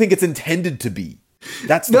 because I don't think it's intended to be.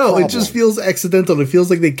 That's the problem. It just feels accidental. It feels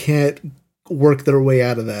like they can't work their way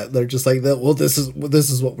out of that. They're just like that. Well, this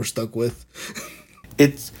is what we're stuck with.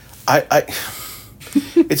 It's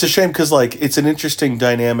it's a shame because like it's an interesting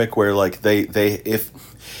dynamic where like they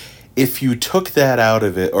if you took that out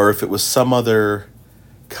of it, or if it was some other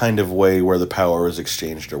kind of way where the power is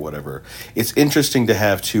exchanged or whatever, it's interesting to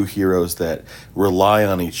have two heroes that rely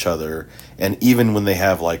on each other, and even when they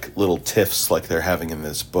have like little tiffs like they're having in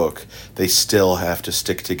this book, they still have to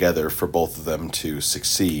stick together for both of them to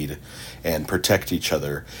succeed and protect each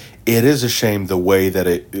other. It is a shame the way that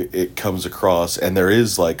it comes across, and there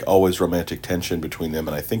is like always romantic tension between them,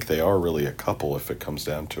 and I think they are really a couple if it comes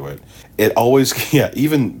down to it. It always,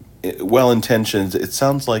 even well-intentioned, it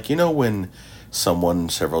sounds like, when someone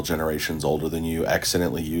several generations older than you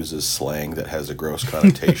accidentally uses slang that has a gross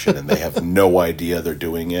connotation and they have no idea they're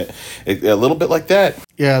doing it. A little bit like that.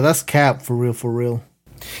 Yeah, that's Cap for real.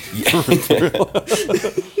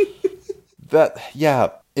 Yeah.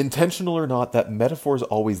 Intentional or not, that metaphor is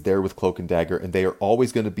always there with Cloak and Dagger, and they are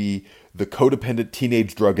always going to be the codependent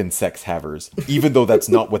teenage drug and sex havers, even though that's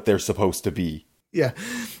not what they're supposed to be. Yeah.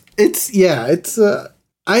 It's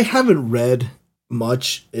I haven't read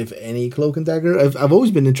much, if any, Cloak and Dagger. I've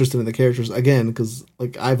always been interested in the characters, again, because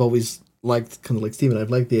like I've always liked, kind of like Steven, I've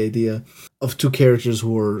liked the idea of two characters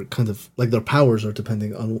who are kind of like their powers are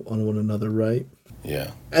depending on one another, right?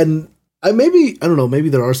 Yeah. And I don't know, maybe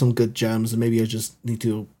there are some good gems, and maybe I just need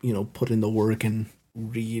to, put in the work and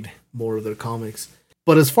read more of their comics.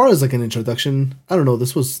 But as far as like an introduction, I don't know,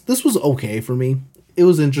 this was okay for me. It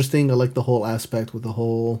was interesting. I like the whole aspect with the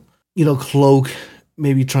whole, Cloak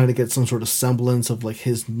maybe trying to get some sort of semblance of like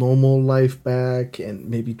his normal life back, and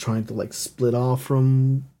maybe trying to like split off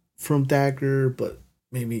from Dagger, but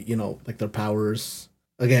maybe, like their powers.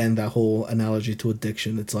 Again, that whole analogy to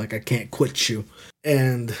addiction. It's like, I can't quit you.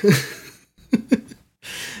 And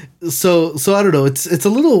So I don't know. It's a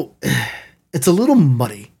little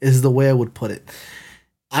muddy is the way I would put it.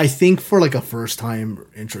 I think for like a first time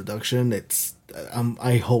introduction,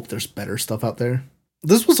 I hope there's better stuff out there.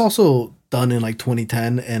 This was also done in like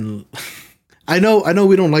 2010, and I know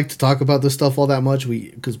we don't like to talk about this stuff all that much.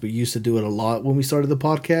 Because we used to do it a lot when we started the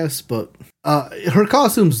podcast, but her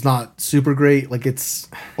costume's not super great. Like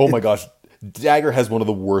oh my gosh, Dagger has one of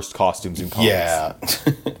the worst costumes in comics. Yeah.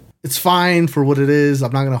 It's fine for what it is.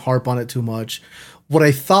 I'm not gonna harp on it too much. What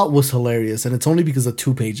I thought was hilarious, and it's only because the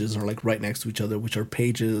 2 pages are like right next to each other, which are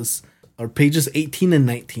pages 18 and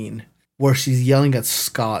 19, where she's yelling at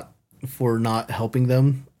Scott for not helping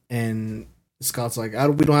them, and Scott's like,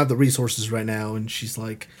 we don't have the resources right now, and she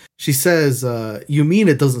says, you mean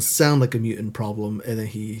it doesn't sound like a mutant problem, and then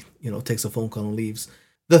he, takes a phone call and leaves.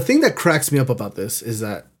 The thing that cracks me up about this is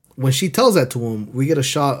that when she tells that to him, we get a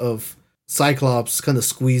shot of Cyclops kind of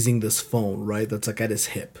squeezing this phone, right? That's like at his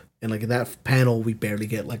hip. And like in that panel, we barely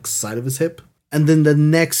get like sight of his hip. And then the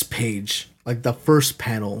next page, like the first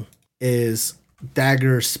panel, is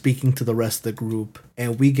Dagger speaking to the rest of the group.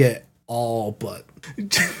 And we get all butt.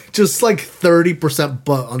 Just like 30%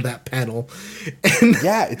 butt on that panel. And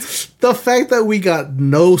yeah, it's the fact that we got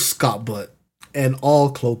no Scott butt and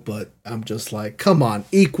all Cloak butt. I'm just like, come on,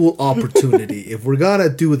 equal opportunity. If we're gonna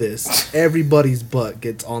do this, everybody's butt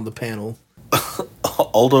gets on the panel.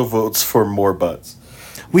 Aldo votes for more butts.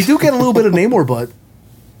 We do get a little bit of Namor butt,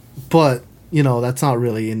 but that's not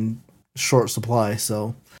really in short supply.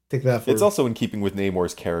 So take that. It's also in keeping with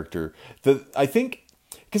Namor's character. I think,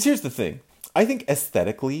 because here's the thing. I think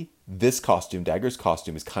aesthetically, this costume, Dagger's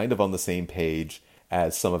costume, is kind of on the same page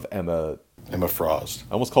as some of Emma Frost.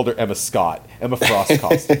 I almost called her Emma Scott. Emma Frost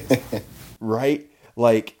costumes, right?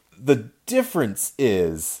 Like the difference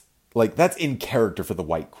is. Like, that's in character for the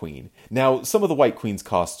White Queen. Now, some of the White Queen's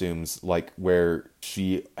costumes, like where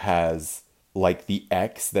she has, like, the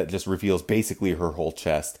X that just reveals basically her whole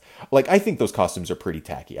chest. Like, I think those costumes are pretty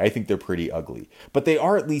tacky. I think they're pretty ugly. But they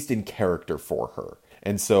are at least in character for her.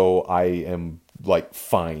 And so I am, like,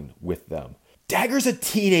 fine with them. Dagger's a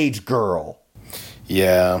teenage girl.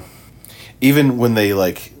 Yeah. Even when they,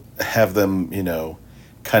 like, have them,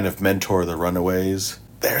 kind of mentor the runaways,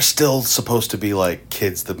 they're still supposed to be like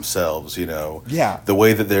kids themselves, Yeah. The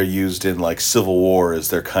way that they're used in like Civil War is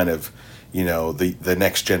they're kind of, the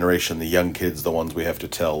next generation, the young kids, the ones we have to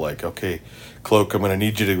tell, like, okay, Cloak, I'm going to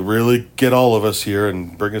need you to really get all of us here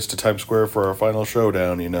and bring us to Times Square for our final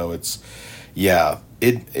showdown. It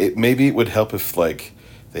maybe it would help if like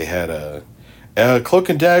they had a Cloak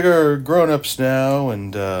and Dagger are grown-ups now,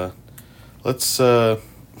 and let's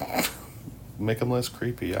make them less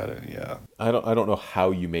creepy. I don't know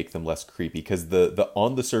how you make them less creepy, because the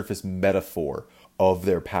on the surface metaphor of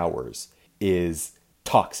their powers is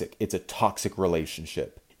toxic. It's a toxic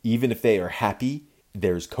relationship. Even if they are happy,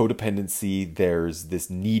 there's codependency, there's this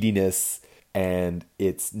neediness, and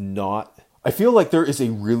it's not. I feel like there is a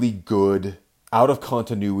really good out of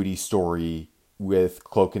continuity story with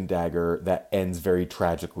Cloak and Dagger that ends very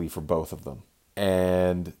tragically for both of them.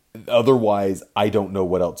 And otherwise, I don't know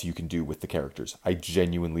what else you can do with the characters. I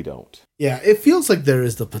genuinely don't. Yeah, it feels like there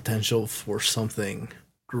is the potential for something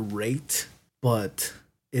great, but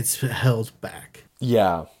it's held back.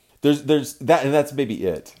 Yeah. There's that, and that's maybe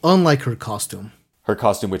it. Unlike her costume. Her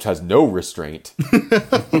costume, which has no restraint.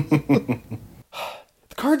 The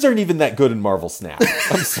cards aren't even that good in Marvel Snap.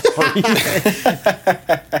 I'm sorry.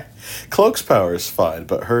 Cloak's power is fine,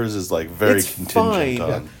 but hers is like very It's contingent fine.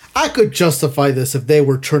 on. I could justify this if they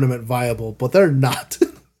were tournament viable, but they're not.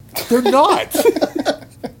 They're not.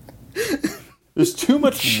 There's too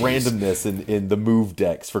much randomness in the move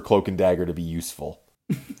decks for Cloak and Dagger to be useful.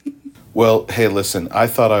 Well, hey, listen, I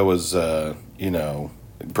thought I was,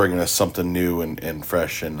 bringing us something new and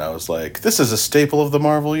fresh, and I was like, this is a staple of the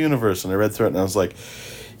Marvel Universe, and I read through it, and I was like,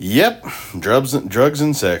 yep, drugs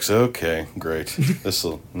and sex, okay, great.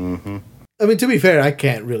 This'll, mm-hmm. I mean, to be fair, I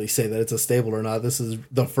can't really say that it's a staple or not. This is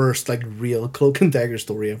the first, like, real Cloak and Dagger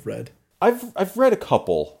story I've read. I've read a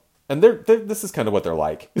couple, and this is kind of what they're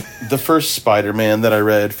like. The first Spider-Man that I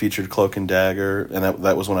read featured Cloak and Dagger, and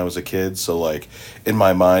that was when I was a kid, so, like, in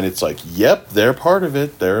my mind, it's like, yep, they're part of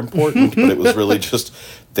it, they're important, but it was really just,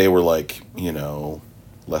 they were, like,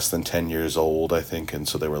 less than 10 years old, I think, and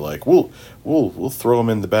so they were like, we'll throw them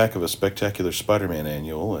in the back of a Spectacular Spider-Man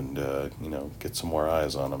annual and, get some more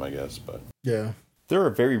eyes on them, I guess, but... Yeah. There are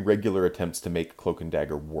very regular attempts to make Cloak and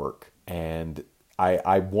Dagger work, and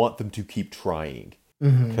I want them to keep trying,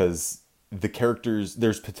 because the characters,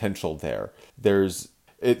 there's potential there.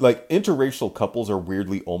 Like interracial couples are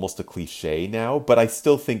weirdly almost a cliche now, but I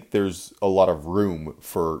still think there's a lot of room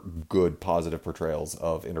for good positive portrayals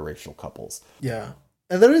of interracial couples. Yeah.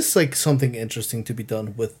 And there is like something interesting to be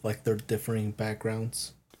done with like their differing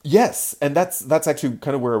backgrounds. Yes, and that's actually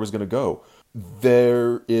kind of where I was going to go.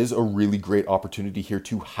 There is a really great opportunity here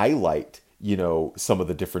to highlight, some of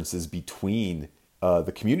the differences between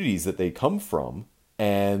the communities that they come from,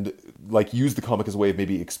 and like use the comic as a way of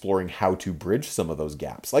maybe exploring how to bridge some of those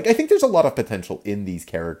gaps. Like, I think there's a lot of potential in these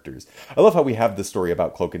characters. I love how we have this story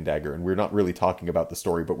about Cloak and Dagger, and we're not really talking about the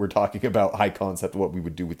story, but we're talking about high concept, what we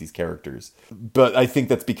would do with these characters. But I think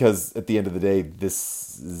that's because at the end of the day,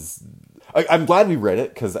 I'm glad we read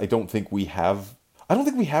it, because I don't think we have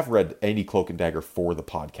read any Cloak and Dagger for the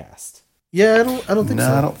podcast. Yeah, I don't think so.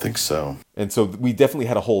 No, I don't think so. And so we definitely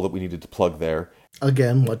had a hole that we needed to plug there.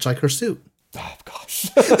 Again, much like her suit. Oh, gosh.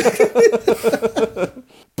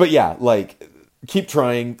 But yeah, like, keep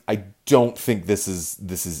trying. I don't think this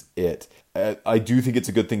is it. I do think it's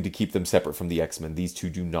a good thing to keep them separate from the X-Men. These two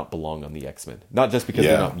do not belong on the X-Men. Not just because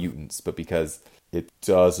they're not mutants, but because it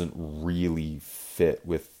doesn't really fit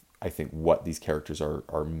with, I think, what these characters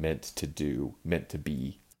are meant to do, meant to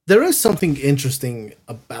be. There is something interesting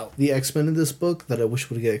about the X-Men in this book that I wish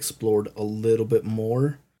would get explored a little bit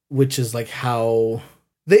more, which is like how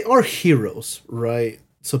they are heroes, right?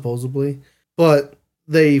 Supposedly. But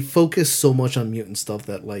they focus so much on mutant stuff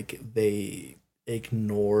that like they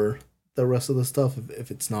ignore the rest of the stuff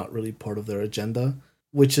if it's not really part of their agenda,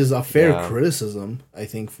 which is a fair criticism, I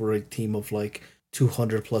think, for a team of like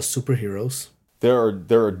 200 plus superheroes. There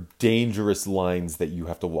are dangerous lines that you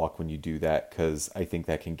have to walk when you do that, because I think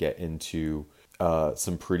that can get into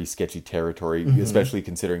some pretty sketchy territory, especially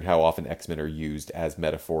considering how often X-Men are used as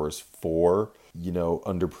metaphors for,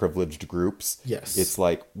 underprivileged groups. Yes. It's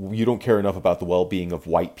like, you don't care enough about the well-being of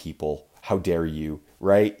white people. How dare you,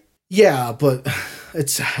 right? Yeah, but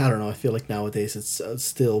I don't know, I feel like nowadays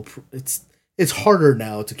it's harder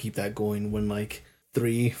now to keep that going when like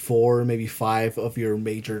 3, 4, maybe 5 of your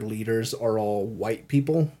major leaders are all white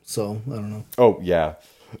people. So I don't know. Oh yeah.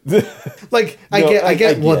 Like I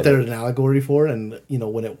get what they're an allegory for, and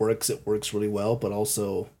when it works really well, but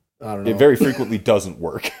also I don't know. It very frequently doesn't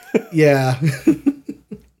work. Yeah.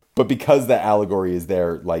 But because that allegory is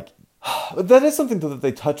there, like, that is something that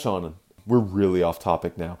they touch on. We're really off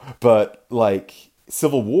topic now, but like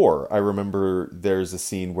Civil War, I remember there's a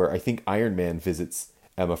scene where I think Iron Man visits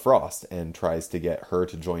Emma Frost and tries to get her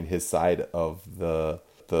to join his side of the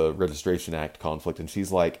Registration Act conflict, and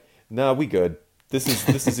she's like, "Nah, we good. This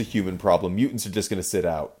is a human problem. Mutants are just going to sit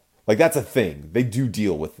out." Like, that's a thing. They do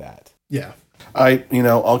deal with that. Yeah.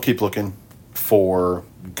 I'll keep looking for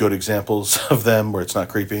good examples of them where it's not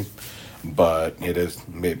creepy, but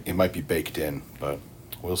it might be baked in, but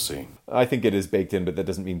we'll see. I think it is baked in, but that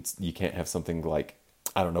doesn't mean you can't have something like,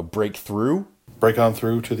 I don't know, break on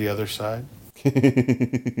through to the other side.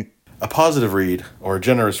 A positive read or a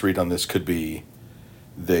generous read on this could be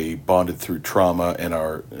they bonded through trauma and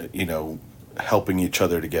are, helping each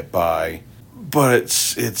other to get by.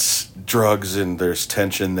 But it's drugs and there's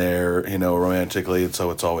tension there, romantically, and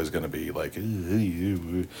so it's always going to be like,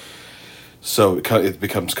 so it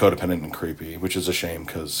becomes codependent and creepy, which is a shame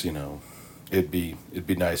because it'd be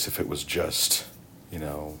nice if it was just,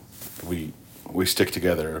 we stick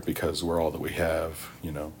together because we're all that we have,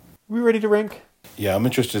 We ready to rank? Yeah, I'm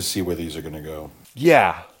interested to see where these are going to go.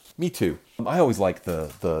 Yeah, me too. I always like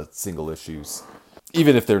the single issues,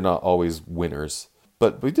 even if they're not always winners.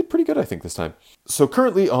 But we did pretty good, I think, this time. So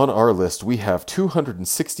currently on our list, we have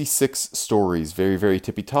 266 stories. Very, very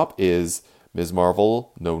tippy top is Ms.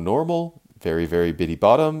 Marvel, No Normal. Very, very bitty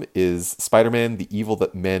bottom is Spider-Man, The Evil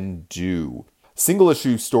That Men Do. Single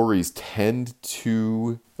issue stories tend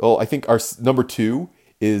to... Well, I think our number 2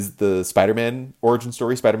 is the Spider-Man origin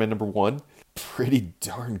story, Spider-Man number 1. Pretty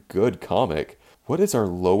darn good comic. What is our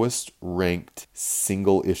lowest ranked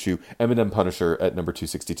single issue? M&M Punisher at number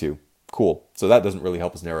 262. Cool. So that doesn't really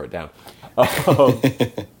help us narrow it down.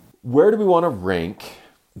 Where do we want to rank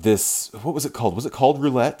this? What was it called? Was it called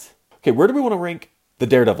Roulette? Okay, where do we want to rank the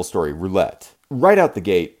Daredevil story, Roulette? Right out the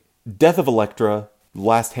gate, Death of Elektra,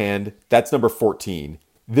 Last Hand, that's number 14.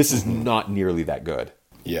 This is not nearly that good.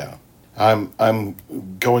 Yeah. I'm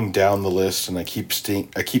going down the list and I keep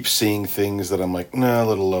seeing things that I'm like, no, a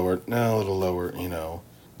little lower,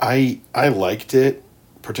 I liked it,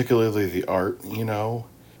 particularly the art,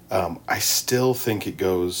 I still think it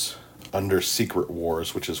goes under Secret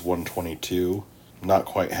Wars, which is 122, not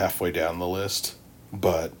quite halfway down the list,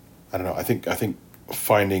 but I don't know. I think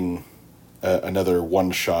finding another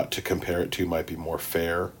one shot to compare it to might be more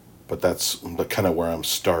fair, but that's kind of where I'm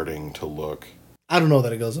starting to look. I don't know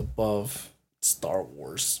that it goes above Star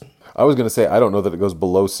Wars. I was going to say, I don't know that it goes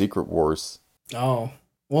below Secret Wars. Oh,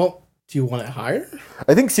 well, do you want it higher?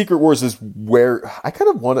 I think Secret Wars is where I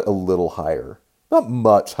kind of want it a little higher. Not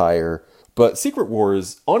much higher, but Secret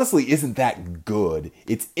Wars honestly isn't that good.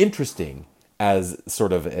 It's interesting as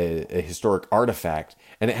sort of a historic artifact,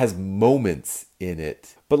 and it has moments in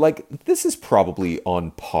it. But like, this is probably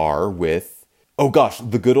on par with, oh gosh,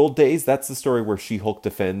 The Good Old Days. That's the story where She-Hulk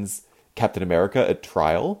defends Captain America at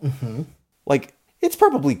trial. Mm-hmm. Like, it's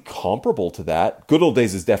probably comparable to that. Good Old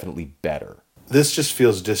Days is definitely better. This just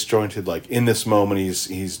feels disjointed. Like, in this moment,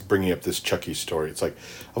 he's bringing up this Chucky story. It's like,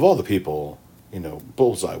 of all the people,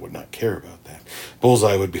 Bullseye would not care about that.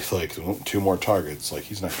 Bullseye would be like, 2 more targets. Like,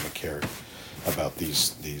 he's not going to care about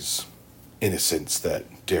these innocents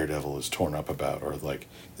that Daredevil is torn up about, or like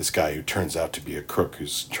this guy who turns out to be a crook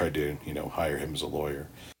who's tried to, hire him as a lawyer.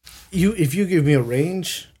 If you give me a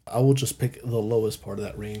range, I will just pick the lowest part of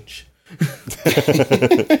that range.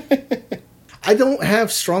 I don't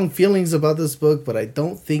have strong feelings about this book, but I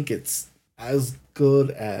don't think it's as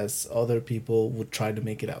good as other people would try to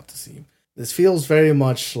make it out to seem. This feels very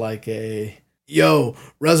much like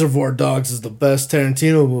Reservoir Dogs is the best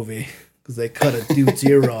Tarantino movie because they cut a dude's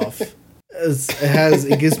ear off.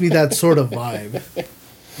 It gives me that sort of vibe.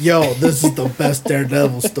 This is the best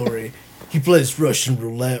Daredevil story. He plays Russian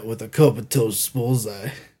roulette with a comatose Bullseye.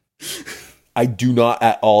 I do not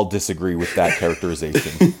at all disagree with that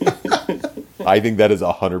characterization. I think that is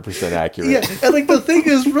 100% accurate. Yeah, and like the thing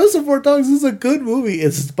is, Reservoir Dogs is a good movie.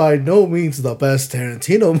 It's by no means the best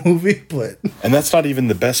Tarantino movie, but... And that's not even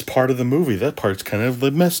the best part of the movie. That part's kind of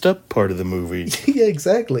the messed up part of the movie. Yeah,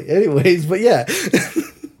 exactly. Anyways, but yeah.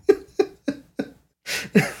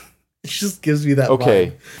 It just gives me that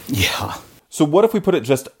vibe. Yeah. So what if we put it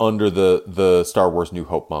just under the Star Wars New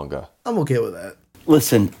Hope manga? I'm okay with that.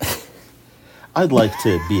 Listen, I'd like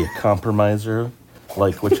to be a compromiser,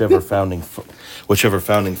 like whichever founding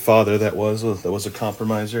father that was a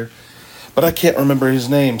compromiser. But I can't remember his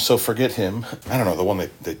name, so forget him. I don't know, the one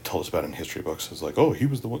they told us about in history books is like, oh, he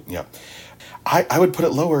was the one. Yeah. I would put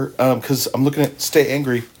it lower because I'm looking at Stay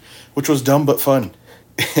Angry, which was dumb but fun.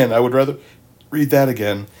 And I would rather read that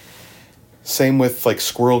again. Same with like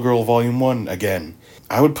Squirrel Girl Volume 1 again.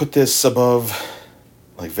 I would put this above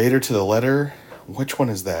like Vader to the Letter. Which one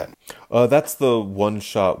is that? That's the one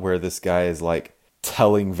shot where this guy is like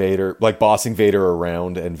telling Vader, like bossing Vader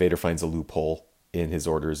around, and Vader finds a loophole in his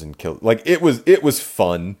orders and kill. Like it was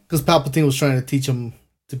fun because Palpatine was trying to teach him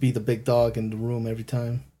to be the big dog in the room every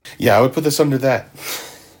time. Yeah, I would put this under that.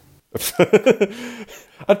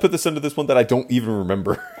 I'd put this under this one that I don't even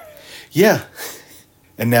remember. Yeah.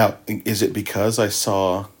 And now, is it because I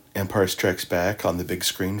saw Empire Strikes Back on the big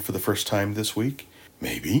screen for the first time this week?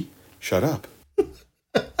 Maybe. Shut up.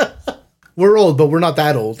 We're old, but we're not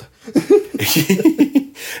that old.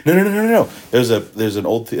 No. There's an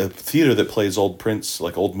old theater that plays old prints,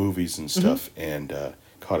 like old movies and stuff, and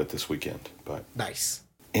caught it this weekend. But nice.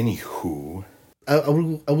 Anywho, I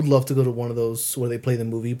would love to go to one of those where they play the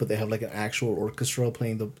movie, but they have like an actual orchestra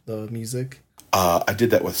playing the music. I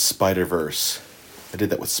did that with Spider-Verse. Oh, and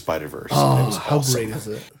it was how awesome. Great is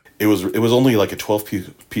it? It was only like a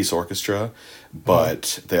 12-piece orchestra,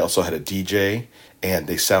 but they also had a DJ, and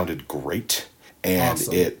they sounded great. And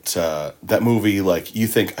awesome. That movie, like, you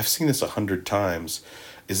think, I've seen this 100 times.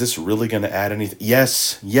 Is this really going to add anything?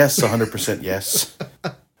 Yes, 100% yes.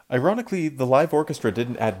 Ironically, the live orchestra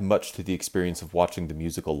didn't add much to the experience of watching the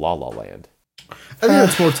musical La La Land. I think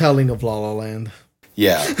it's more telling of La La Land.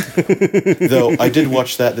 Yeah. Though I did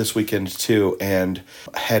watch that this weekend too, and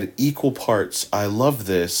had equal parts. I love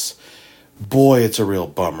this. Boy, it's a real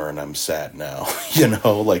bummer, and I'm sad now.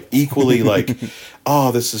 Like equally like,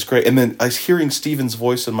 oh, this is great. And then I was hearing Steven's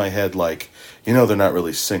voice in my head like, they're not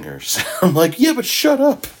really singers. I'm like, yeah, but shut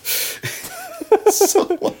up.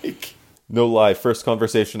 So like... No lie, first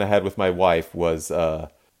conversation I had with my wife was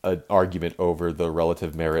an argument over the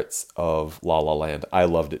relative merits of La La Land. I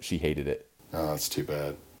loved it. She hated it. Oh, that's too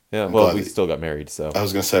bad. Yeah, well, we still got married, so... I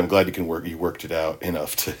was going to say, I'm glad you worked it out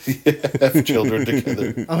enough to have children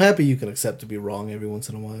together. I'm happy you can accept to be wrong every once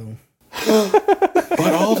in a while.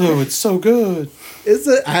 But Aldo, it's so good. Is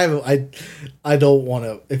it? I don't want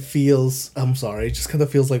to... It feels... I'm sorry. It just kind of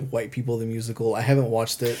feels like White People the Musical. I haven't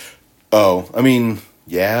watched it. Oh, I mean...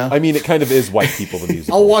 Yeah. I mean, it kind of is White People the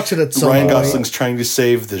Musical. I'll watch it at some point. Ryan Gosling's trying to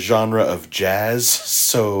save the genre of jazz,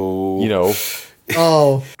 so...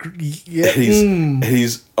 Oh, yeah.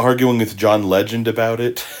 He's arguing with John Legend about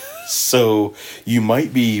it. So you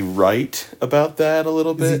might be right about that a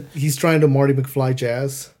little bit. He's trying to Marty McFly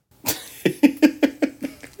jazz.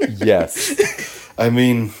 Yes. I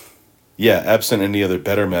mean, Yeah, absent any other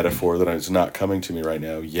better metaphor that is not coming to me right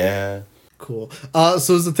now. Yeah. Cool.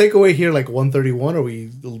 So is the takeaway here like 131, or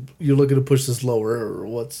you're looking to push this lower, or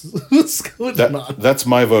what's going on? That's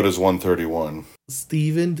my vote is 131.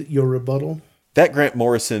 Steven, your rebuttal? That Grant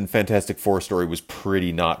Morrison Fantastic Four story was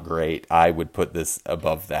pretty not great. I would put this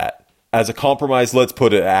above that. As a compromise, let's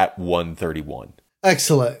put it at 131.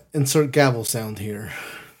 Excellent. Insert gavel sound here.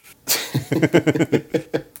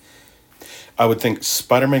 I would think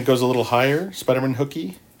Spider-Man goes a little higher. Spider-Man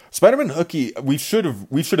Hooky. Spider-Man Hooky, we should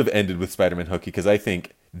have ended with Spider-Man Hooky because I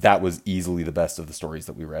think that was easily the best of the stories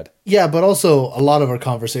that we read. Yeah, but also a lot of our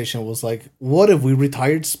conversation was like, what if we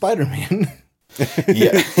retired Spider-Man?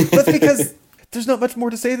 Yeah. That's because there's not much more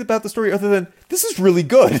to say about the story other than this is really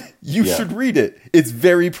good. You should read it. It's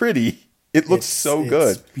very pretty. It looks so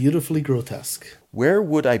good. It's beautifully grotesque. Where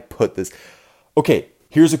would I put this? Okay,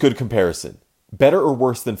 here's a good comparison. Better or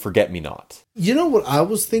worse than Forget Me Not? You know what I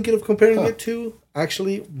was thinking of comparing it to,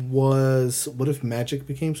 actually, was what if Magic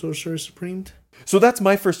became Sorcerer Supreme? So that's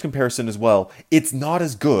my first comparison as well. It's not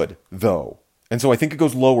as good, though. And so I think it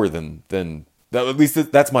goes lower than at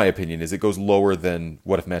least that's my opinion, is it goes lower than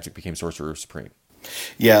What If Magic Became Sorcerer Supreme.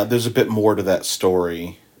 Yeah, there's a bit more to that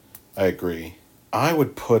story. I agree. I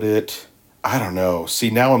would put it, I don't know. See,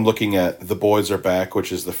 now I'm looking at The Boys Are Back,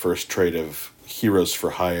 which is the first trade of Heroes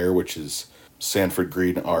for Hire, which is Sanford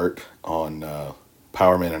Green art on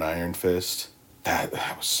Power Man and Iron Fist. That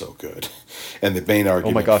was so good. And the main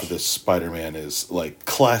argument for this Spider-Man is like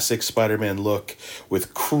classic Spider-Man look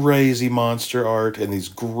with crazy monster art and these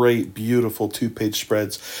great, beautiful 2-page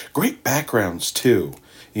spreads. Great backgrounds too,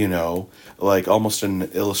 you know, like almost an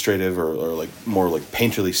illustrative or like more like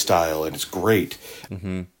painterly style, and it's great.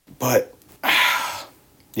 Mm-hmm. But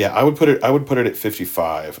yeah, I would put it at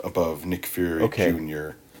 55 above Nick Fury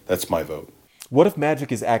Jr. That's my vote. What if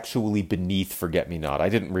Magic is actually beneath Forget Me Not? I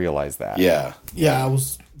didn't realize that. Yeah, I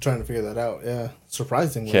was trying to figure that out. Yeah,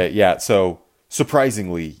 surprisingly. Okay, yeah. So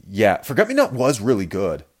surprisingly, yeah, Forget Me Not was really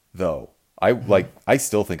good, though. I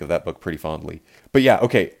still think of that book pretty fondly. But yeah,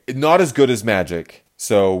 okay, not as good as Magic,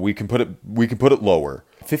 so we can put it lower.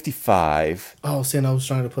 55. Oh, see, and I was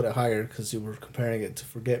trying to put it higher because you were comparing it to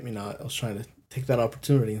Forget Me Not. I was trying to take that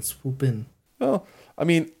opportunity and swoop in. Well, I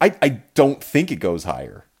mean, I don't think it goes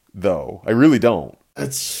higher, though. I really don't.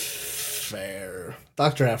 That's fair.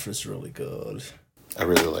 Dr. Aphra's really good. I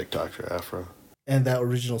really like Dr. Aphra. And that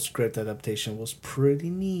original script adaptation was pretty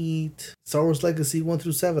neat. Star Wars Legacy 1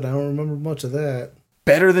 through 7, I don't remember much of that.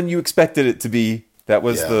 Better than you expected it to be. That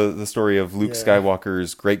was the story of Luke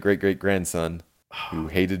Skywalker's great-great-great-grandson who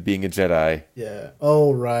hated being a Jedi. Yeah.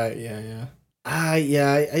 Oh, right. Yeah. I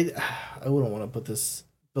wouldn't want to put this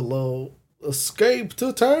below Escape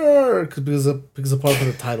to Terror because apart from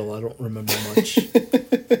the title, I don't remember much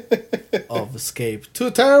of Escape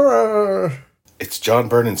to Terror. It's John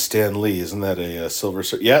Byrne and Stan Lee. Isn't that a Silver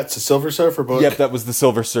Surfer? Yeah, it's a Silver Surfer book. Yep, that was the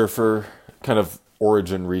Silver Surfer kind of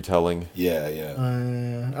origin retelling.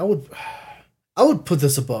 Yeah. I would put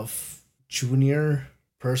this above Junior,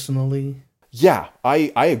 personally. Yeah,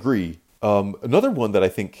 I agree. Another one that I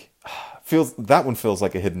think feels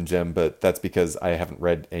like a hidden gem, but that's because I haven't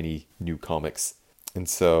read any new comics. And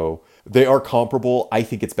so they are comparable. I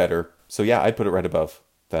think it's better. So yeah, I'd put it right above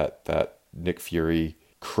that Nick Fury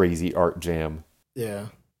crazy art jam. Yeah.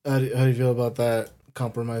 How do you feel about that,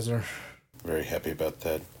 Compromiser? Very happy about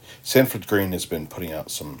that. Sanford Green has been putting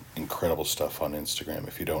out some incredible stuff on Instagram.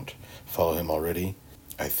 If you don't follow him already,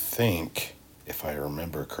 I think, if I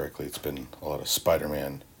remember correctly, it's been a lot of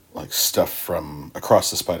Spider-Man, like stuff from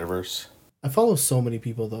Across the Spider-Verse. I follow so many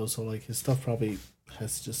people, though, so like his stuff probably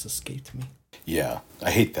has just escaped me. Yeah,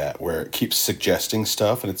 I hate that, where it keeps suggesting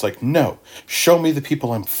stuff, and it's like, no, show me the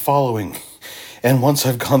people I'm following. And once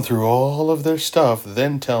I've gone through all of their stuff,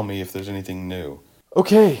 then tell me if there's anything new.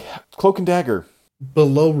 Okay, Cloak and Dagger.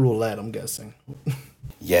 Below Roulette, I'm guessing.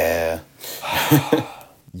 Yeah.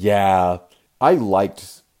 Yeah.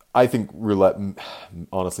 I think Roulette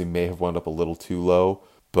honestly may have wound up a little too low,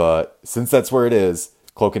 but since that's where it is,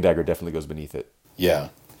 Cloak and Dagger definitely goes beneath it. Yeah,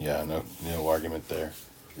 no argument there.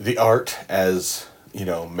 The art, as,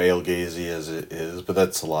 male gazy as it is, but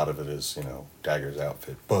that's a lot of it is, Dagger's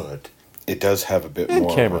outfit, but it does have a bit and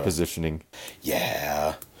more camera positioning.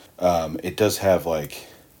 Yeah. It does have, like,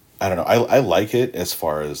 I don't know, I like it as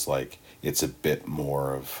far as, like, it's a bit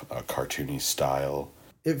more of a cartoony style.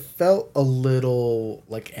 It felt a little,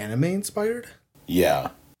 like, anime inspired. Yeah.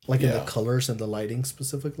 Like in the colors and the lighting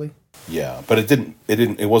specifically. Yeah, but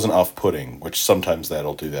it wasn't off-putting, which sometimes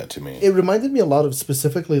that'll do that to me. It reminded me a lot of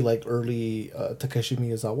specifically like early Takeshi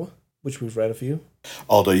Miyazawa. which we've read a few.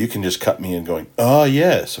 Although you can just cut me in going, oh,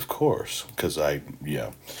 yes, of course. Because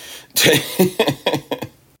yeah.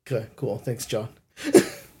 Okay, cool. Thanks, John.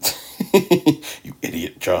 You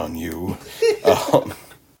idiot, John, you.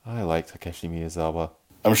 I like Takeshi Miyazawa.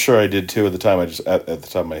 I'm sure I did too at the time. At the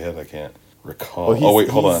top of my head, I can't recall. Well,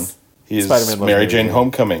 hold on. He's Spider-Man loves Mary Jane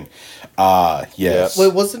Homecoming. Yes.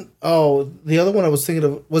 Wait, the other one I was thinking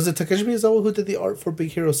of, was it Takeshi Miyazawa who did the art for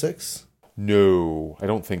Big Hero 6? No, I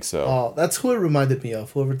don't think so. Oh, that's who it reminded me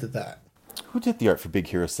of, whoever did that. Who did the art for Big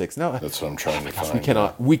Hero 6? No, That's what I'm trying to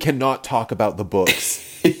find. we cannot talk about the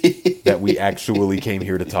books that we actually came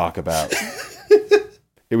here to talk about.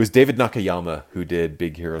 It was David Nakayama who did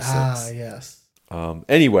Big Hero 6. Ah, yes.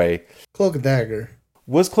 Anyway, Cloak and Dagger.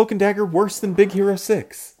 was Cloak and Dagger worse than Big Hero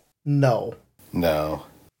 6? No.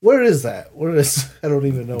 Where is that? I don't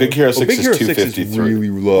even know. Big Hero 6 Big Hero is 6 is 253. really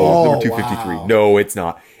low. Oh, Number 253. wow. No, it's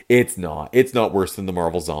not. It's not worse than the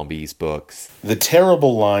Marvel Zombies books. The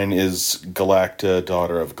terrible line is Galacta,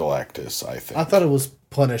 daughter of Galactus, I think. I thought it was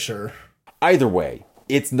Punisher. Either way,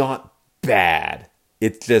 it's not bad.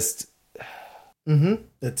 It's just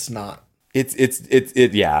It's not.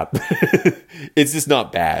 Yeah. It's just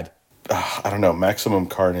not bad. I don't know. Maximum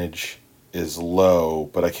Carnage is low,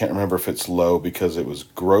 but I can't remember if it's low because it was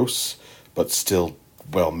gross, but still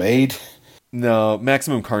well made. No,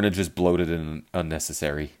 Maximum Carnage is bloated and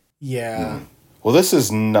unnecessary. Yeah. Well, this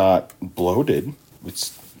is not bloated. It's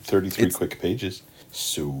 33 quick pages.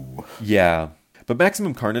 So Yeah. But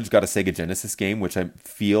Maximum Carnage got a Sega Genesis game, which I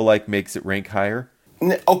feel like makes it rank higher.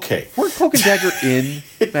 okay. Weren't Cloak and Dagger in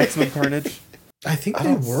Maximum Carnage? I think I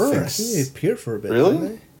they don't were. think I think they appeared for a bit. Really?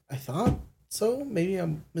 Didn't they? I thought so. Maybe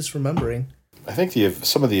I'm misremembering. I think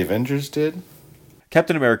some of the Avengers did.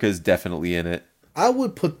 Captain America is definitely in it. I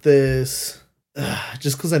would put this,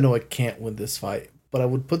 just because I know I can't win this fight, but I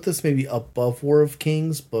would put this maybe above War of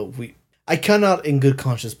Kings, but I cannot in good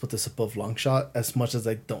conscience put this above Longshot as much as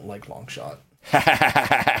I don't like Longshot.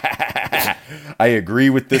 I agree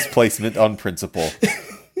with this placement on principle.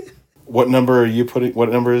 What number are you putting? What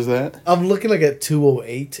number is that? I'm looking like at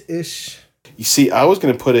 208-ish. You see, I was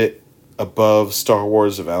going to put it above Star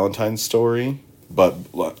Wars: A Valentine's Story, but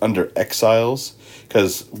under Exiles,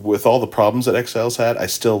 because with all the problems that Exiles had, I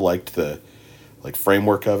still liked the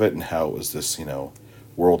framework of it and how it was this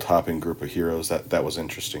world hopping group of heroes. That was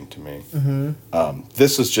interesting to me. Mm-hmm.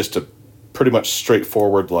 This is just a pretty much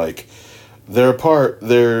straightforward they're apart.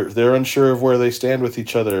 They're unsure of where they stand with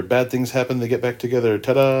each other. Bad things happen. They get back together.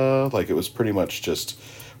 Ta-da! It was pretty much just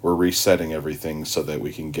we're resetting everything so that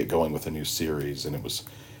we can get going with a new series. And it was,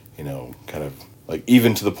 kind of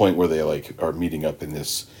even to the point where they are meeting up in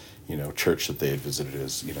this, church that they had visited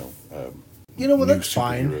as, Well, that's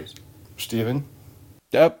fine. Steven?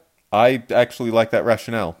 Yep. I actually like that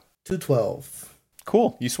rationale. 212.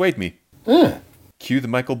 Cool. You swayed me. Cue the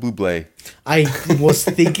Michael Bublé. I was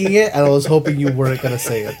thinking it, and I was hoping you weren't going to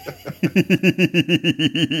say it.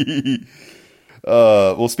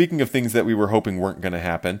 Well, speaking of things that we were hoping weren't going to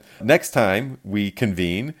happen, next time we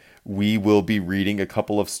convene, we will be reading a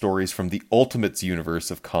couple of stories from the Ultimates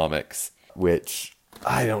universe of comics, which,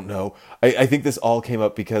 I don't know. I think this all came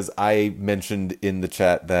up because I mentioned in the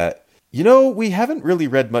chat that, we haven't really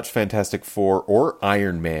read much Fantastic Four or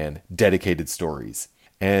Iron Man dedicated stories.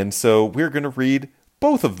 And so we're going to read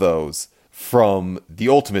both of those from the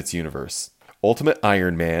Ultimates universe. Ultimate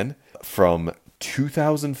Iron Man from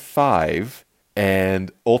 2005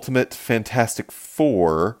 and Ultimate Fantastic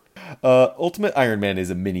Four. Ultimate Iron Man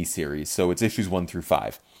is a mini-series, so it's issues 1 through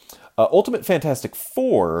 5. Ultimate Fantastic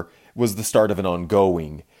Four was the start of an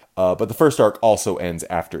ongoing, but the first arc also ends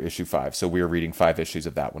after issue 5, so we are reading 5 issues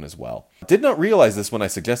of that one as well. Did not realize this when I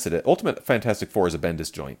suggested it. Ultimate Fantastic Four is a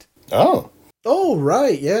Bendis joint. Oh,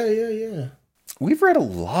 right. Yeah. We've read a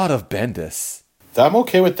lot of Bendis. I'm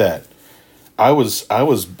okay with that. I was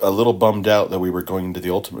a little bummed out that we were going into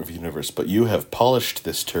the Ultimate Universe, but you have polished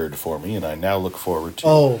this turd for me, and I now look forward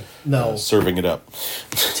to serving it up.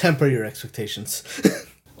 Temper your expectations.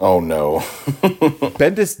 Oh, no.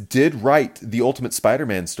 Bendis did write the Ultimate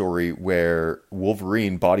Spider-Man story where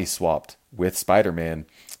Wolverine body swapped with Spider-Man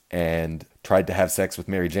and tried to have sex with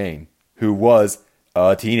Mary Jane, who was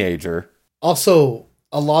a teenager. Also,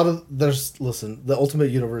 the Ultimate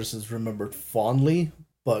Universe is remembered fondly,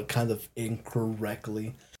 but kind of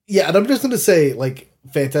incorrectly. Yeah, and I'm just going to say,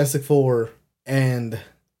 Fantastic Four and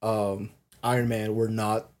Iron Man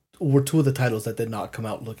were two of the titles that did not come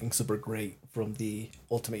out looking super great from the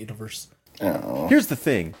Ultimate Universe. Oh. Here's the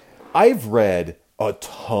thing. I've read a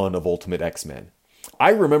ton of Ultimate X-Men. I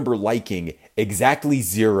remember liking exactly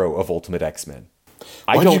 0 of Ultimate X-Men.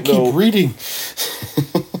 Why'd you keep reading?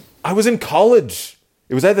 I was in college.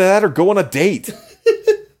 It was either that or go on a date.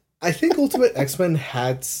 I think Ultimate X-Men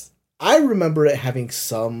had... I remember it having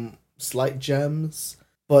some slight gems,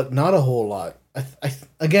 but not a whole lot.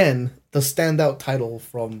 Again, the standout title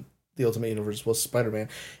from the Ultimate Universe was Spider-Man.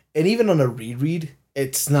 And even on a reread,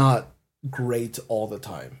 it's not great all the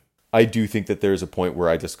time. I do think that there's a point where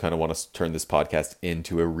I just kind of want to turn this podcast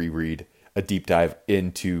into a reread, a deep dive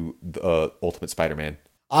into the Ultimate Spider-Man.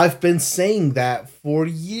 I've been saying that for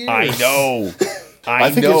years. I know.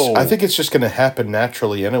 I think it's just going to happen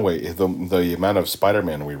naturally anyway, the amount of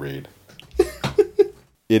Spider-Man we read.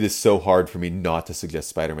 It is so hard for me not to suggest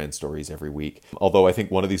Spider-Man stories every week. Although I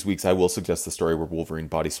think one of these weeks I will suggest the story where Wolverine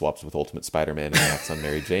body swaps with Ultimate Spider-Man and knocks on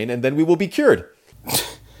Mary Jane, and then we will be cured.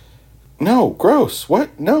 No, gross.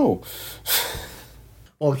 What? No.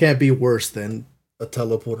 Well, it can't be worse than a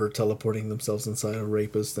teleporter teleporting themselves inside a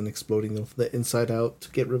rapist and exploding them the inside out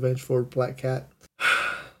to get revenge for Black Cat.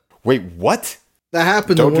 Wait, what? That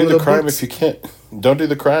happened. Don't do the crime books. if you can't. Don't do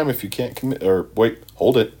the crime if you can't commit. Or wait,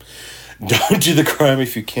 hold it. Don't do the crime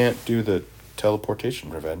if you can't do the teleportation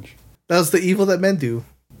revenge. That's the evil that men do.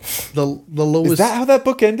 The lowest. Is that how that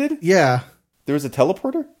book ended? Yeah. There was a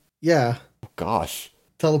teleporter? Yeah. Oh, gosh.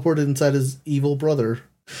 Teleported inside his evil brother.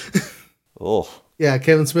 Ugh. Yeah,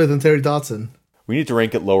 Kevin Smith and Terry Dodson. We need to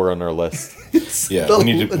rank it lower on our list. Yeah,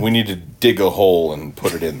 we need to dig a hole and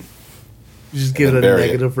put it in. Just give it a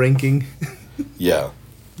negative ranking. Yeah.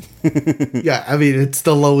 Yeah, I mean, it's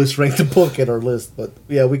the lowest ranked book in our list, but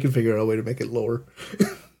yeah, we can figure out a way to make it lower.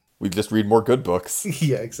 We just read more good books.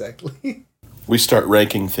 Yeah, exactly. We start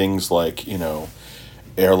ranking things like,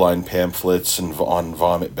 airline pamphlets and on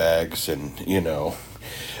vomit bags and,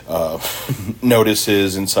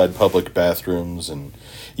 notices inside public bathrooms and,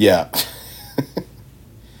 yeah.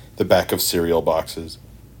 The back of cereal boxes.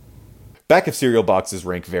 Back of cereal boxes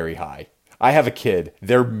rank very high. I have a kid.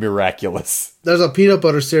 They're miraculous. There's a peanut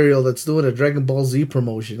butter cereal that's doing a Dragon Ball Z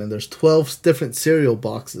promotion, and there's 12 different cereal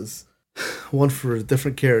boxes. One for a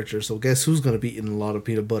different character, so guess who's going to be eating a lot of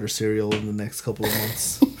peanut butter cereal in the next couple of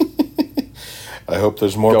months? I hope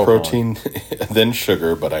there's more protein than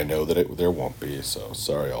sugar, but I know that there won't be, so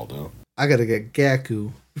sorry, Aldo. I gotta get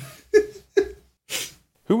Gaku.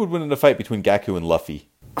 Who would win in a fight between Gaku and Luffy?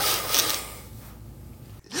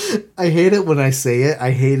 I hate it when I say it.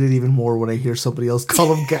 I hate it even more when I hear somebody else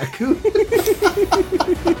call him Gaku.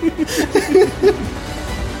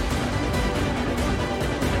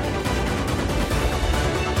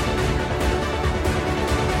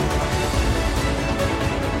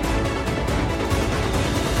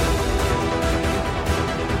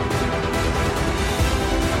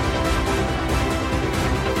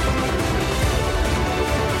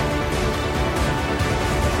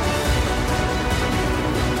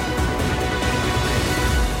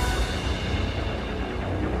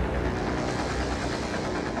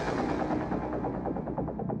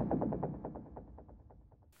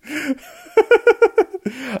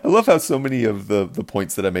 I love how so many of the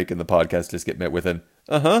points that I make in the podcast just get met with an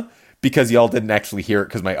because y'all didn't actually hear it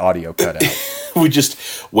because my audio cut out. We just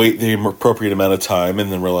wait the appropriate amount of time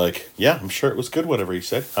and then we're like, yeah, I'm sure it was good, whatever you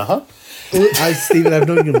said. Steven, I've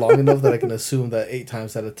known you long enough that I can assume that 8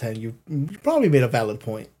 times out of 10 you probably made a valid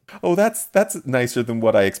point. Oh, that's nicer than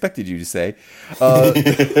what I expected you to say.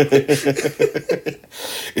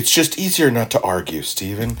 It's just easier not to argue,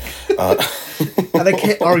 Steven. And I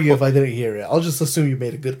can't argue if I didn't hear it. I'll just assume you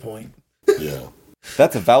made a good point. Yeah.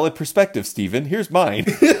 That's a valid perspective, Stephen. Here's mine.